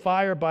pillar of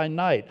fire by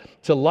night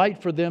to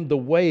light for them the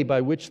way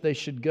by which they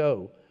should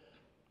go.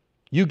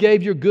 You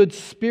gave your good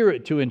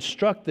spirit to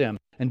instruct them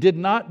and did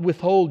not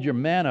withhold your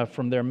manna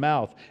from their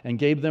mouth and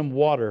gave them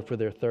water for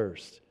their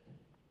thirst.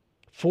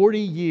 40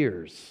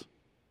 years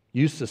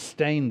you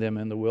sustained them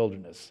in the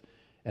wilderness,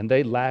 and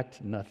they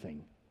lacked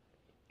nothing.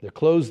 Their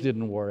clothes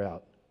didn't wear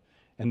out,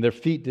 and their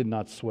feet did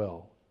not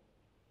swell.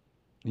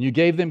 And you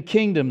gave them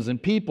kingdoms and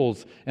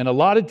peoples and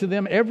allotted to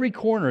them every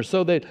corner,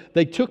 so that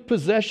they took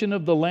possession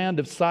of the land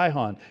of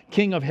Sihon,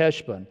 king of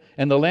Heshbon,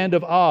 and the land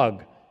of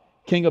Og,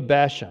 king of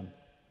Bashan.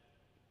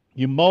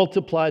 You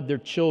multiplied their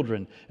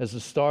children as the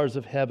stars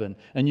of heaven,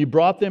 and you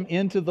brought them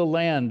into the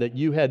land that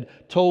you had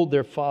told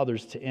their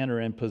fathers to enter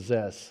and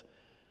possess.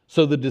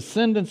 So the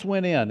descendants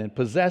went in and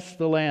possessed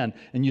the land,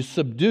 and you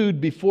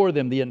subdued before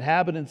them the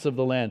inhabitants of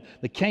the land,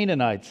 the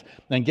Canaanites,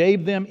 and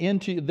gave them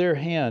into their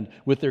hand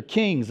with their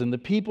kings and the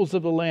peoples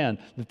of the land,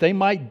 that they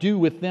might do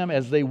with them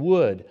as they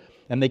would.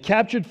 And they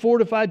captured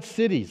fortified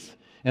cities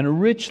and a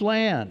rich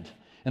land,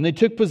 and they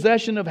took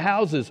possession of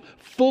houses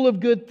full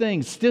of good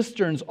things,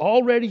 cisterns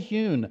already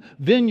hewn,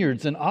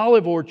 vineyards and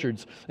olive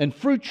orchards, and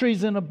fruit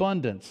trees in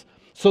abundance.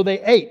 So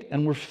they ate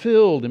and were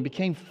filled and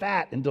became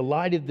fat and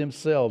delighted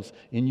themselves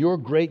in your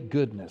great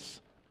goodness.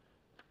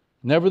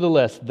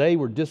 Nevertheless, they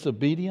were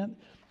disobedient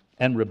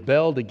and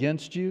rebelled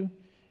against you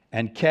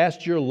and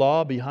cast your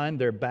law behind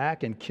their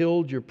back and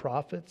killed your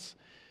prophets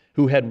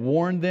who had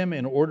warned them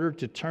in order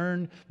to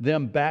turn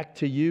them back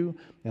to you,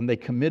 and they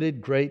committed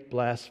great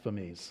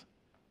blasphemies.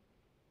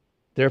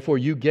 Therefore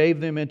you gave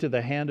them into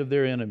the hand of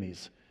their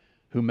enemies,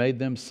 who made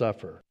them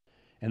suffer.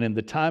 And in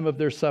the time of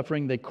their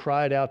suffering, they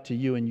cried out to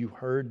you, and you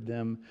heard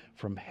them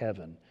from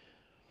heaven.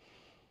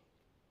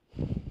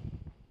 And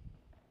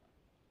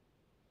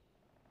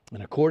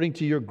according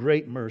to your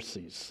great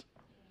mercies,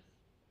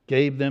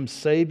 gave them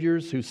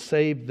saviors who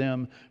saved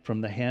them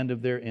from the hand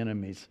of their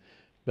enemies.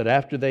 But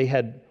after they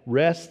had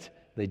rest,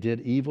 they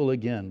did evil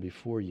again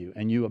before you,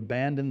 and you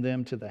abandoned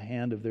them to the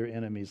hand of their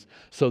enemies,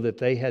 so that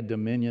they had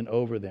dominion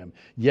over them.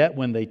 Yet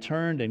when they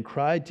turned and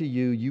cried to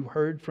you, you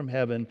heard from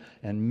heaven,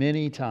 and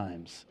many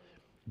times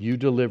you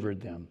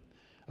delivered them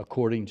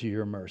according to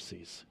your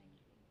mercies.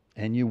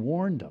 And you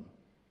warned them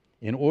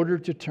in order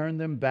to turn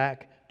them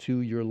back to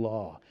your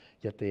law.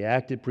 Yet they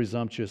acted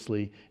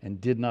presumptuously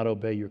and did not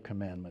obey your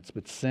commandments,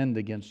 but sinned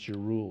against your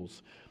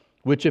rules,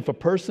 which if a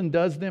person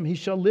does them, he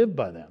shall live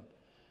by them.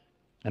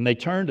 And they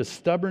turned a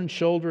stubborn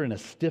shoulder and they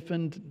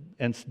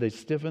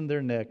stiffened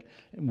their neck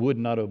and would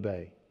not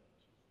obey.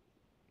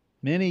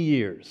 Many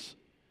years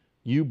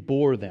you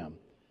bore them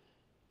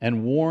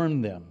and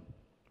warned them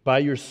by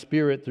your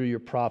Spirit through your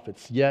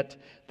prophets, yet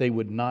they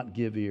would not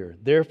give ear.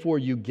 Therefore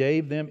you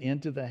gave them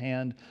into the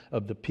hand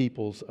of the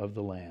peoples of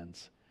the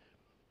lands.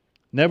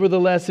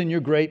 Nevertheless, in your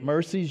great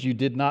mercies, you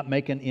did not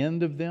make an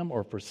end of them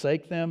or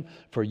forsake them,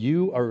 for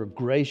you are a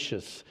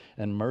gracious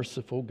and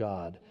merciful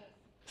God.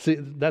 See,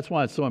 that's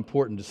why it's so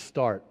important to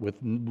start with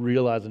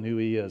realizing who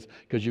He is,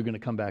 because you're going to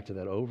come back to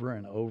that over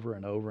and over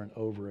and over and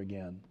over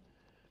again.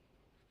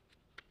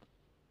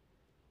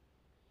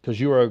 Because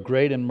you are a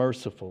great and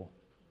merciful,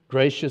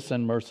 gracious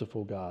and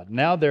merciful God.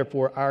 Now,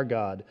 therefore, our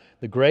God,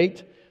 the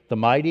great, the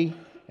mighty,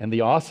 and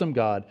the awesome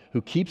God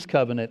who keeps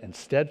covenant and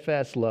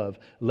steadfast love,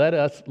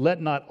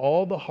 let not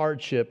all the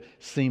hardship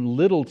seem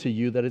little to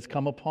you that has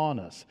come upon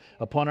us,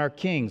 upon our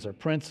kings, our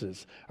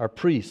princes, our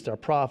priests, our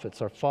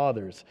prophets, our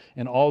fathers,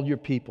 and all your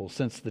people,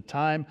 since the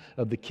time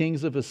of the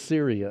kings of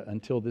Assyria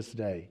until this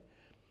day.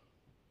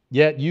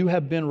 Yet you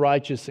have been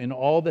righteous in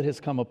all that has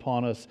come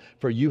upon us,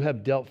 for you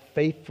have dealt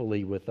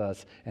faithfully with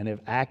us and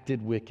have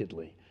acted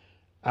wickedly.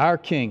 Our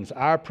kings,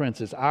 our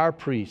princes, our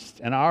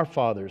priests, and our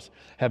fathers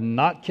have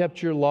not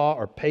kept your law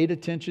or paid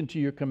attention to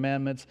your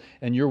commandments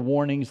and your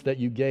warnings that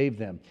you gave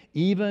them,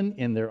 even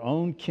in their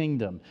own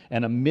kingdom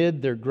and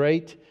amid their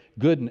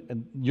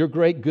your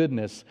great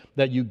goodness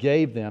that you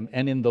gave them,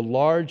 and in the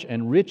large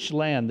and rich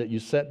land that you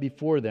set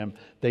before them,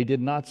 they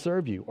did not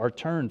serve you or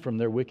turn from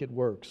their wicked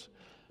works.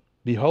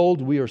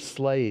 Behold, we are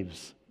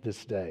slaves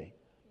this day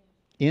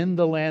in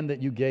the land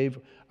that you gave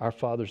our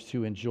fathers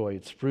to enjoy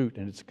its fruit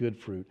and its good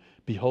fruit.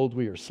 Behold,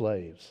 we are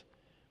slaves.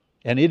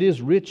 And it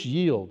is rich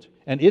yield,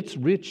 and its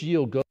rich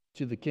yield goes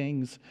to the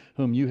kings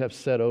whom you have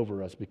set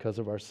over us because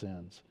of our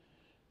sins.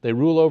 They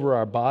rule over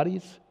our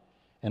bodies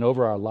and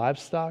over our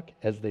livestock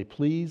as they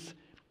please,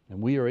 and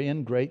we are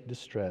in great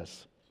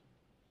distress.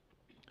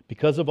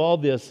 Because of all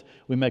this,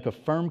 we make a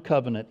firm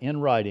covenant in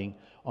writing.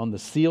 On the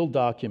sealed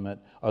document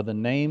are the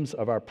names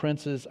of our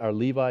princes, our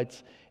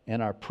Levites,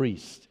 and our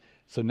priests.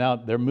 So now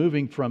they're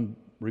moving from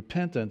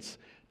repentance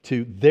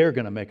to they're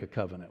going to make a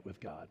covenant with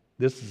God.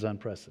 This is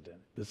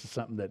unprecedented. This is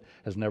something that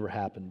has never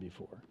happened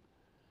before.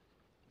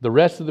 The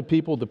rest of the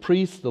people, the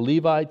priests, the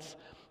Levites,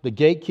 the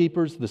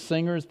gatekeepers, the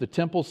singers, the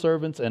temple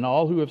servants, and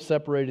all who have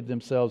separated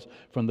themselves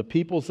from the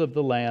peoples of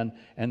the land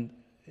and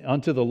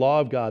unto the law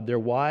of God, their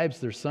wives,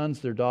 their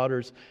sons, their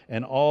daughters,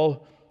 and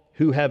all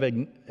who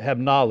have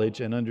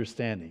knowledge and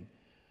understanding,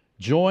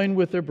 join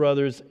with their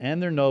brothers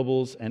and their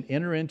nobles and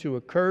enter into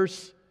a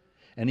curse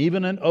and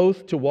even an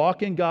oath to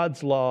walk in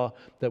God's law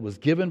that was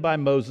given by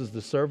Moses,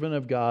 the servant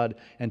of God,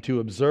 and to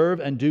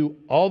observe and do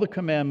all the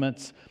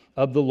commandments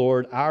of the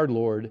Lord, our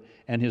Lord,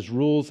 and His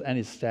rules and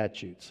His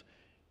statutes.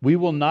 We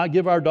will not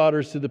give our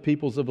daughters to the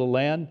peoples of the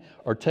land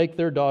or take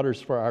their daughters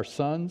for our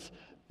sons.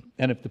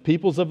 And if the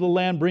peoples of the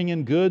land bring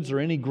in goods or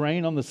any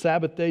grain on the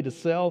Sabbath day to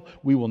sell,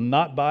 we will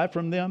not buy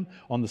from them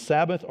on the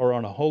Sabbath or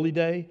on a holy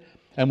day.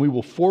 And we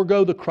will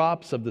forego the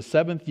crops of the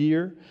 7th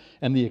year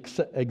and the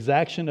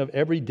exaction of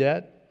every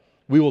debt.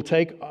 We will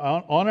take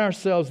on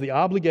ourselves the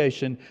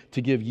obligation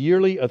to give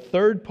yearly a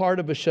third part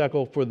of a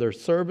shekel for their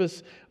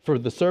service, for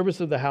the service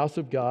of the house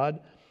of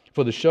God,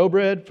 for the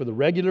showbread, for the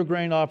regular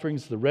grain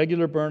offerings, the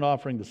regular burnt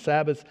offering, the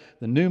Sabbaths,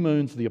 the new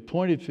moons, the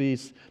appointed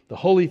feasts, the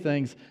holy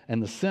things,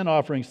 and the sin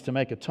offerings to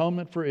make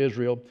atonement for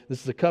Israel.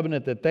 This is a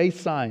covenant that they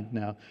signed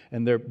now,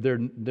 and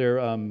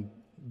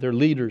their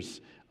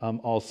leaders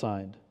all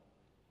signed.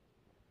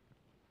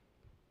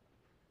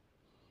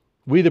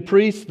 We, the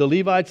priests, the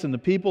Levites, and the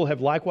people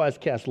have likewise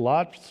cast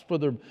lots for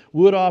the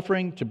wood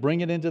offering to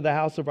bring it into the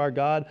house of our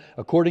God,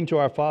 according to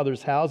our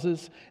fathers'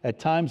 houses, at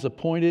times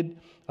appointed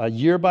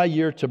year by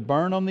year to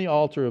burn on the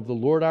altar of the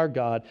Lord our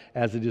God,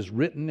 as it is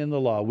written in the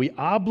law. We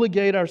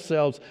obligate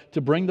ourselves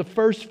to bring the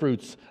first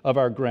fruits of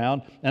our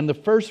ground and the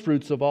first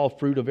fruits of all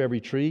fruit of every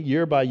tree,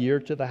 year by year,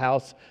 to the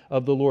house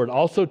of the Lord.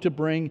 Also to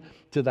bring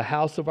to the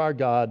house of our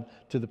God,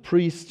 to the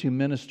priests who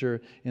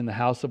minister in the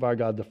house of our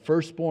God, the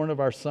firstborn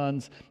of our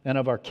sons and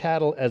of our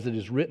cattle, as it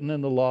is written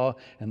in the law,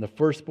 and the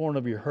firstborn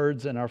of your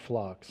herds and our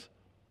flocks.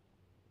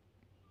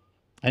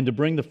 And to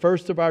bring the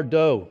first of our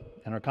dough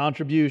and our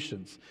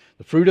contributions,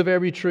 the fruit of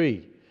every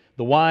tree,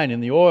 the wine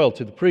and the oil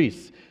to the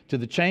priests, to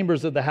the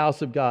chambers of the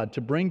house of God,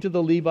 to bring to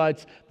the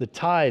Levites the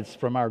tithes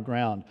from our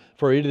ground.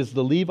 For it is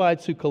the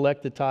Levites who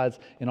collect the tithes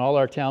in all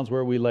our towns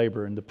where we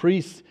labor. And the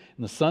priests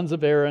and the sons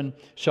of Aaron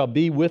shall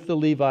be with the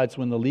Levites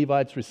when the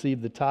Levites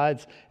receive the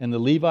tithes, and the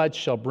Levites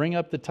shall bring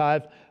up the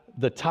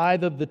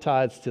tithe of the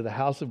tithes to the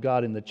house of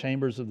God in the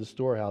chambers of the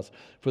storehouse.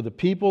 For the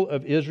people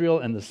of Israel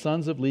and the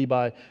sons of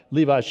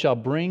Levi shall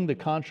bring the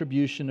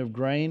contribution of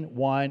grain,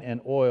 wine,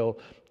 and oil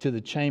to the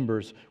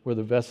chambers where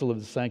the vessel of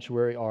the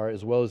sanctuary are,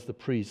 as well as the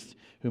priests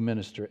who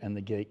minister and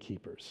the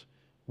gatekeepers.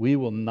 We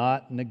will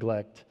not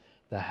neglect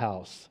the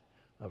house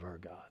of our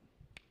God.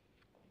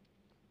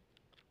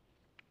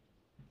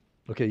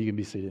 Okay, you can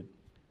be seated.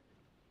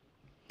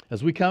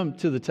 As we come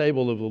to the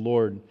table of the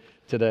Lord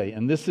today,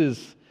 and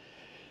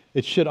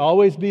it should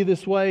always be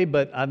this way,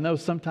 but I know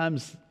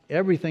sometimes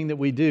everything that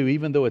we do,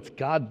 even though it's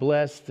God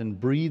blessed and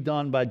breathed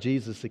on by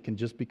Jesus, it can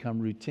just become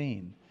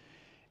routine.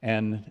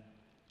 And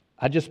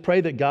I just pray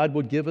that God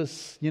would give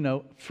us,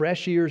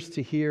 fresh ears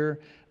to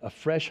hear, a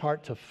fresh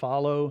heart to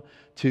follow,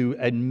 to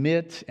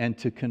admit and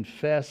to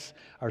confess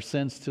our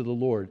sins to the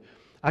Lord.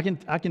 I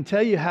can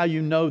tell you how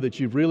you know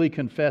that you've really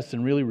confessed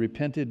and really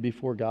repented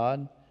before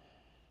God,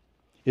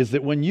 is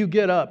that when you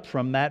get up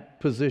from that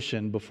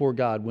position before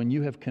God, when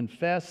you have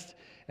confessed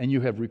and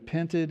you have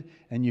repented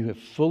and you have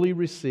fully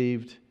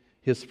received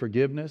His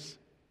forgiveness,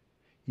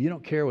 you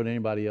don't care what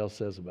anybody else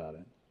says about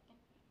it.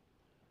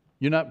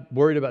 You're not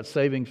worried about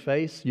saving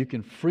face. You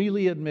can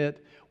freely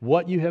admit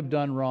what you have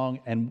done wrong.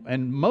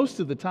 And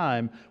most of the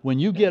time, when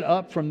you get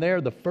up from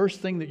there, the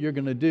first thing that you're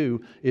going to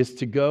do is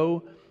to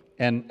go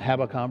and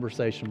have a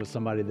conversation with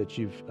somebody that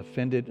you've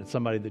offended, and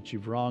somebody that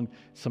you've wronged,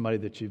 somebody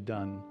that you've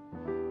done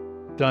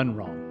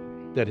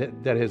wrong,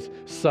 that has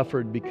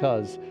suffered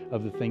because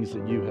of the things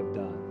that you have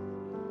done.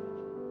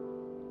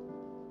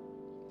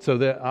 So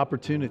the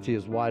opportunity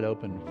is wide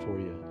open for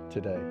you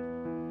today.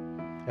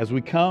 As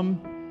we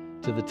come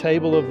to the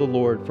table of the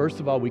Lord, first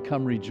of all, we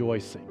come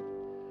rejoicing.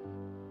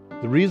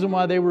 The reason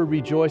why they were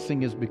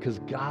rejoicing is because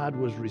God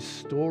was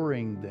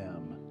restoring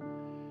them.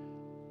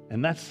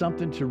 And that's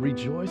something to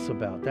rejoice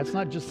about. That's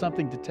not just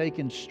something to take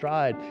in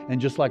stride and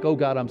just like, oh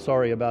God, I'm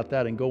sorry about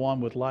that, and go on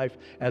with life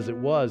as it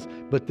was,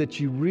 but that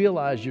you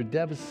realize your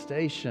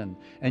devastation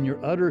and your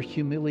utter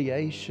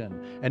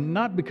humiliation. And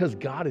not because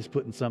God is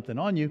putting something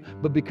on you,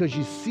 but because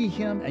you see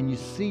Him and you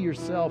see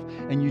yourself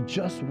and you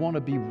just want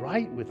to be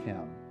right with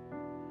Him.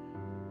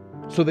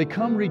 So they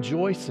come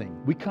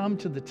rejoicing. We come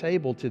to the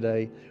table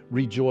today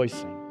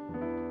rejoicing.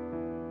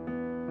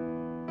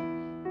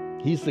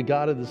 He's the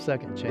God of the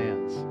second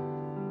chance,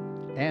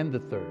 and the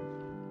third,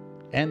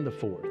 and the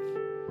fourth.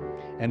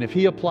 And if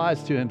He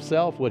applies to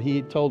Himself what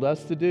He told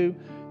us to do,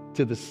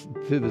 to the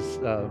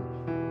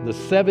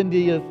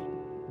 70th,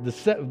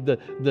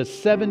 the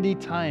 70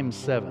 times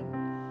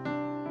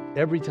 7,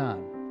 every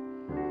time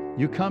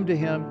you come to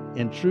Him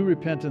in true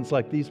repentance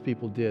like these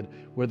people did,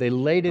 where they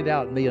laid it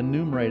out and they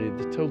enumerated,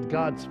 they told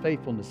God's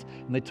faithfulness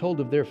and they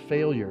told of their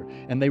failure,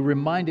 and they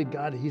reminded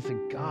God He's a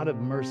God of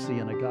mercy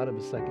and a God of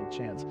a second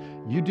chance.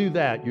 You do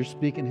that, you're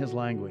speaking His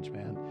language,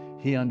 man.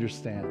 He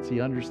understands. He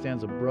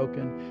understands a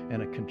broken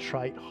and a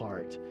contrite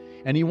heart.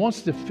 And He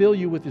wants to fill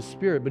you with His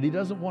Spirit, but He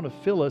doesn't want to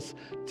fill us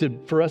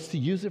for us to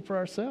use it for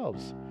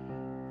ourselves.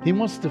 He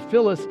wants to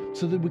fill us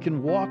so that we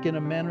can walk in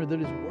a manner that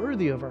is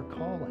worthy of our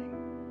calling.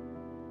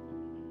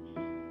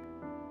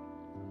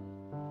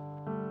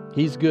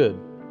 He's good.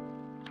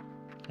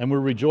 And we're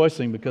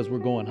rejoicing because we're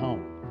going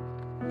home.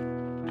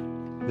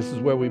 This is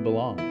where we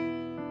belong.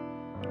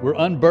 We're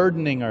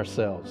unburdening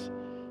ourselves,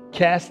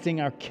 casting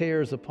our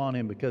cares upon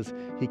Him because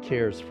He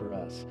cares for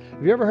us.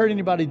 Have you ever heard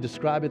anybody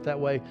describe it that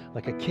way?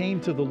 Like, I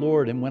came to the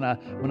Lord, and when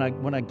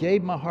I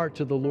gave my heart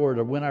to the Lord,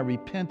 or when I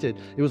repented,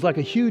 it was like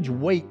a huge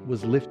weight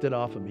was lifted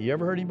off of me. You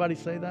ever heard anybody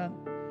say that?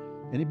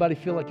 Anybody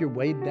feel like you're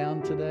weighed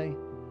down today?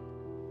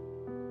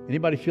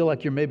 Anybody feel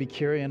like you're maybe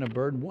carrying a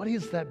burden? What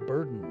is that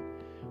burden?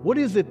 What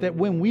is it that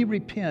when we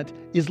repent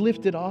is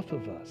lifted off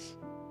of us?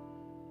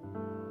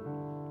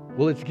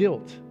 Well, it's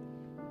guilt.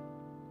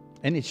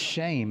 And it's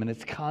shame, and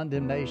it's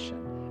condemnation.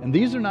 And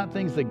these are not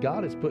things that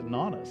God is putting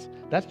on us.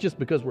 That's just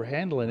because we're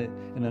handling it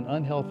in an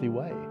unhealthy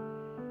way.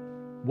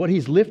 What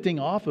He's lifting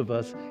off of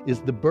us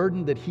is the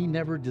burden that He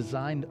never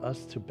designed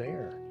us to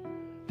bear,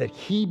 that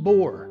He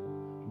bore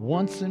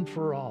once and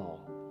for all.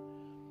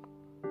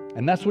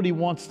 And that's what He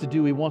wants to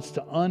do. He wants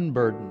to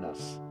unburden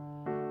us.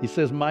 He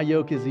says, my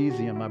yoke is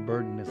easy and my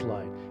burden is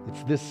light.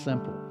 It's this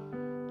simple.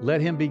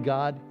 Let Him be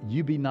God,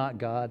 you be not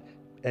God.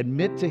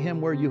 Admit to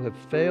Him where you have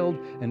failed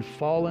and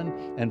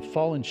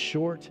fallen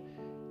short,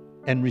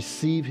 and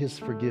receive His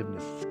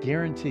forgiveness. It's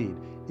guaranteed.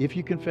 If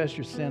you confess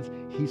your sins,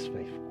 He's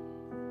faithful.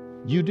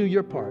 You do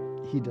your part,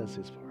 He does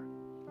His part.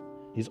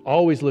 He's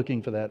always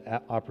looking for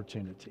that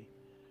opportunity.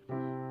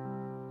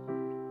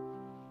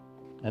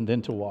 And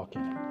then to walk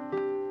in it.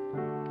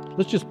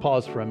 Let's just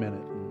pause for a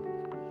minute and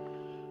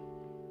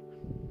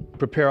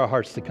prepare our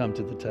hearts to come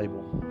to the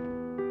table.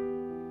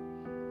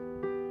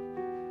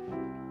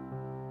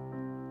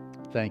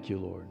 Thank you,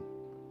 Lord.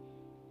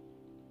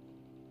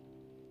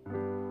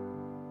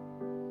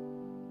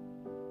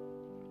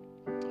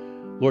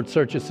 Lord,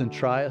 search us and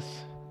try us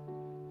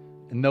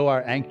and know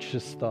our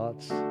anxious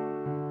thoughts.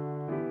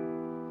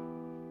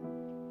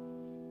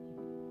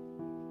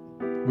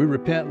 We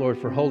repent, Lord,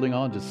 for holding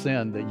on to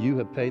sin that You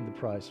have paid the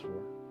price for.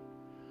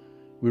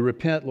 We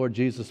repent, Lord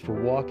Jesus, for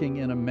walking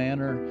in a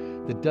manner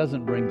that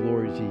doesn't bring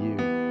glory to You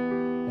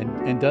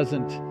and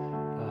doesn't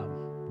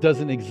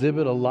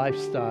exhibit a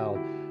lifestyle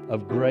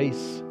of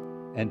grace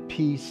and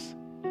peace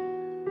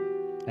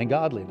and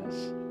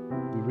godliness.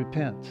 We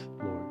repent,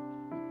 Lord.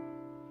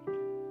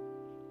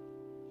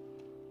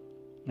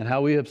 And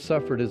how we have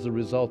suffered as a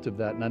result of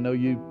that. And I know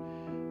you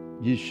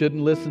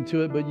shouldn't listen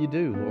to it, but you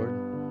do, Lord.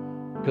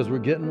 Because we're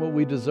getting what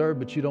we deserve,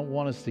 but You don't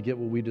want us to get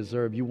what we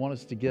deserve. You want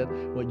us to get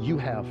what You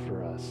have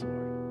for us,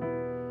 Lord.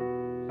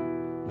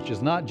 Which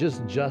is not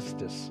just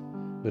justice,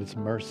 but it's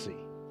mercy.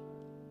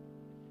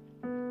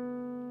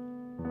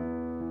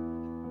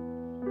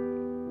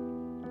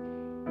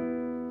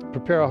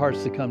 Prepare our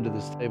hearts to come to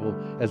this table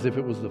as if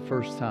it was the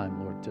first time,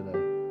 Lord, today.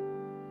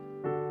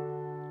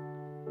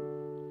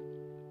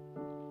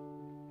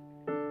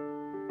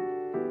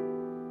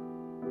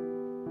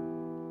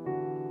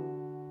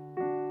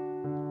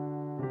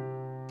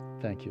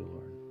 Thank You,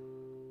 Lord.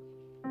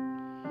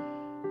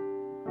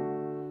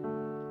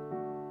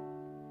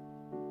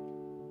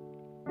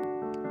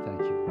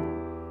 Thank You.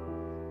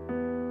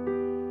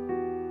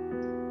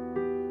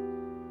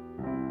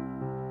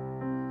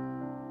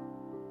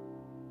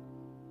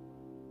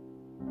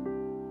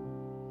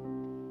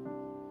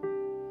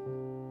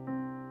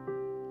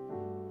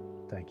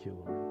 Thank You,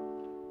 Lord.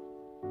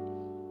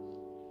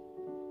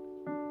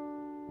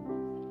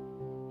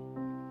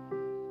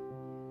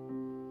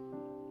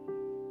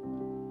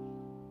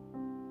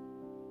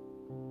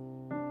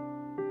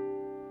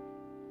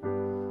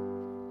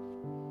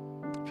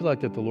 I feel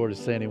like that the Lord is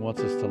saying He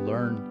wants us to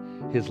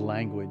learn His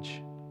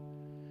language.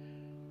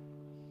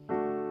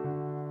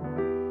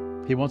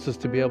 He wants us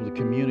to be able to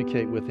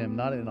communicate with Him,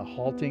 not in a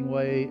halting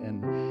way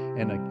and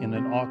in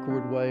an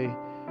awkward way,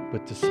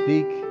 but to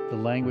speak the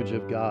language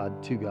of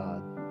God to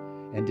God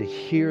and to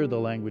hear the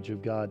language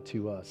of God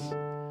to us.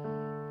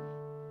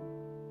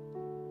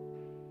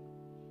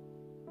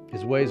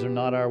 His ways are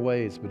not our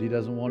ways, but He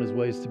doesn't want His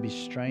ways to be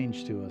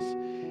strange to us.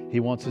 He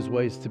wants His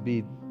ways to be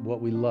what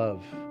we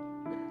love,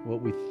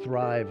 what we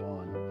thrive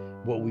on,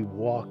 what we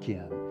walk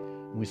in.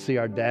 When we see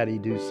our daddy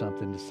do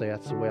something, to say,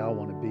 that's the way I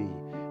want to be.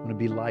 I want to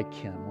be like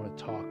him. I want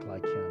to talk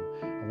like him.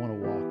 I want to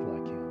walk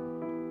like him.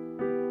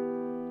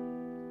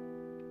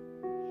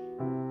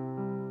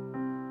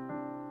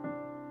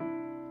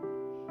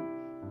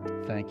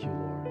 Thank you,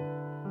 Lord.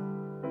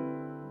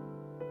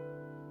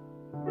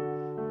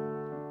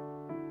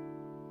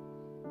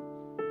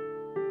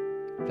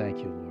 Thank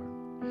you, Lord.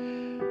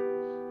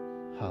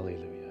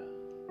 Hallelujah.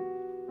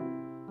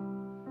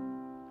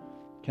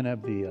 Can I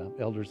have the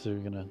elders that are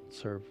going to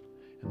serve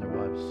and their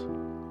wives?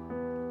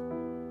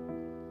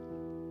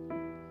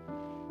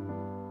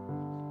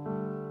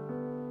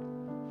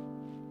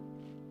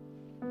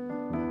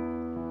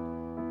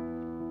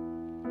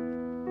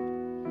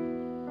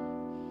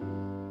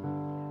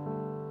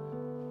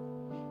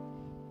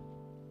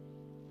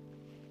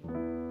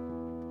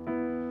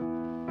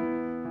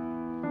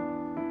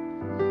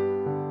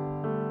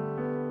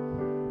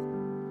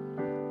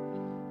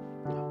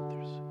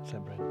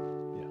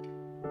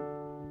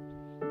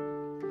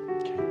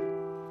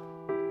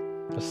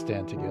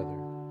 Stand together.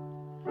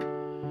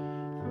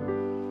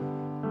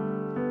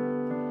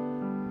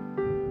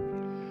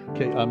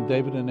 Okay,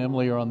 David and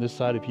Emily are on this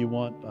side if you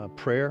want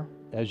prayer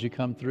as you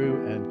come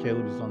through, and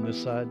Caleb is on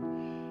this side.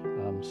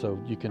 So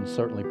you can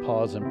certainly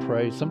pause and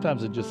pray.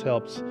 Sometimes it just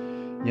helps,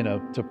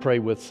 to pray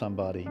with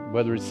somebody,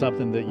 whether it's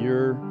something that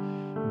you're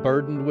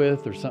burdened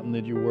with or something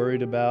that you're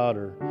worried about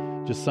or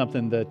just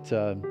something that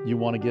you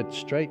want to get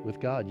straight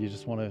with God. You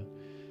just want to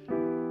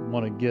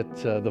get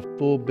the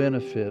full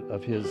benefit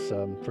of His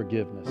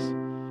forgiveness.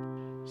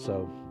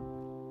 So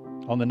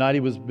on the night He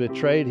was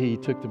betrayed, He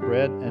took the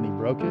bread and He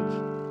broke it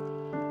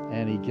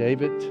and He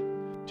gave it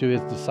to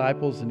His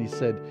disciples, and He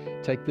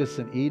said, take this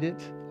and eat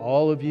it,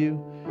 all of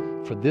you,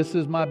 for this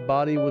is my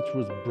body which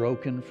was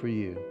broken for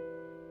you.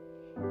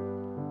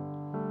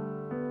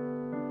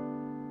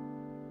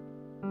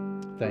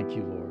 Thank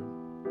you,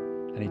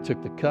 Lord. And He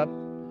took the cup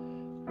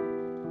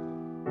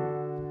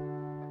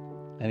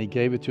and He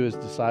gave it to His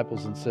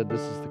disciples and said,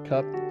 this is the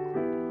cup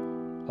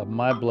of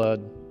my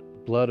blood,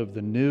 blood of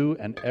the new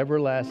and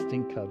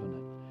everlasting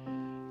covenant.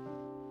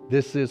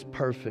 This is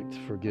perfect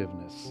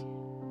forgiveness.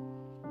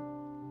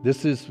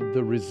 This is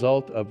the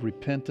result of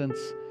repentance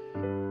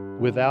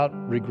without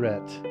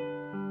regret.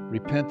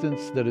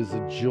 Repentance that is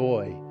a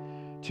joy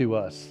to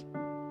us.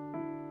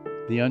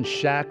 The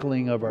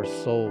unshackling of our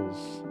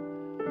souls.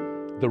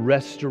 The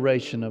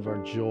restoration of our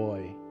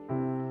joy.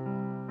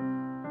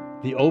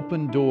 The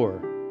open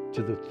door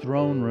to the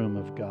throne room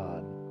of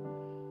God,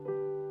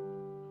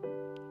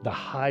 the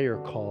higher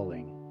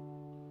calling,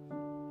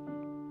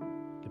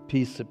 the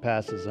peace that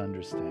passes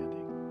understanding.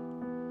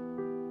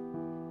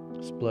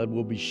 His blood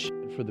will be shed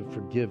for the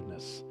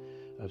forgiveness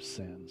of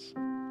sins.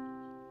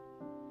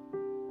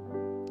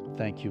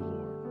 Thank you,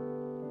 Lord.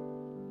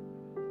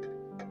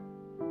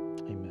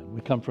 Amen.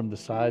 We come from the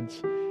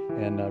sides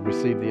and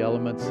receive the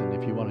elements, and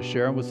if you want to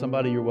share them with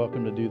somebody, you're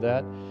welcome to do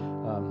that.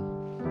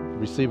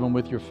 Receive them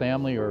with your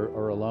family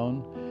or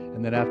alone.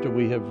 And then after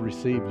we have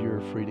received,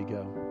 you're free to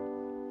go.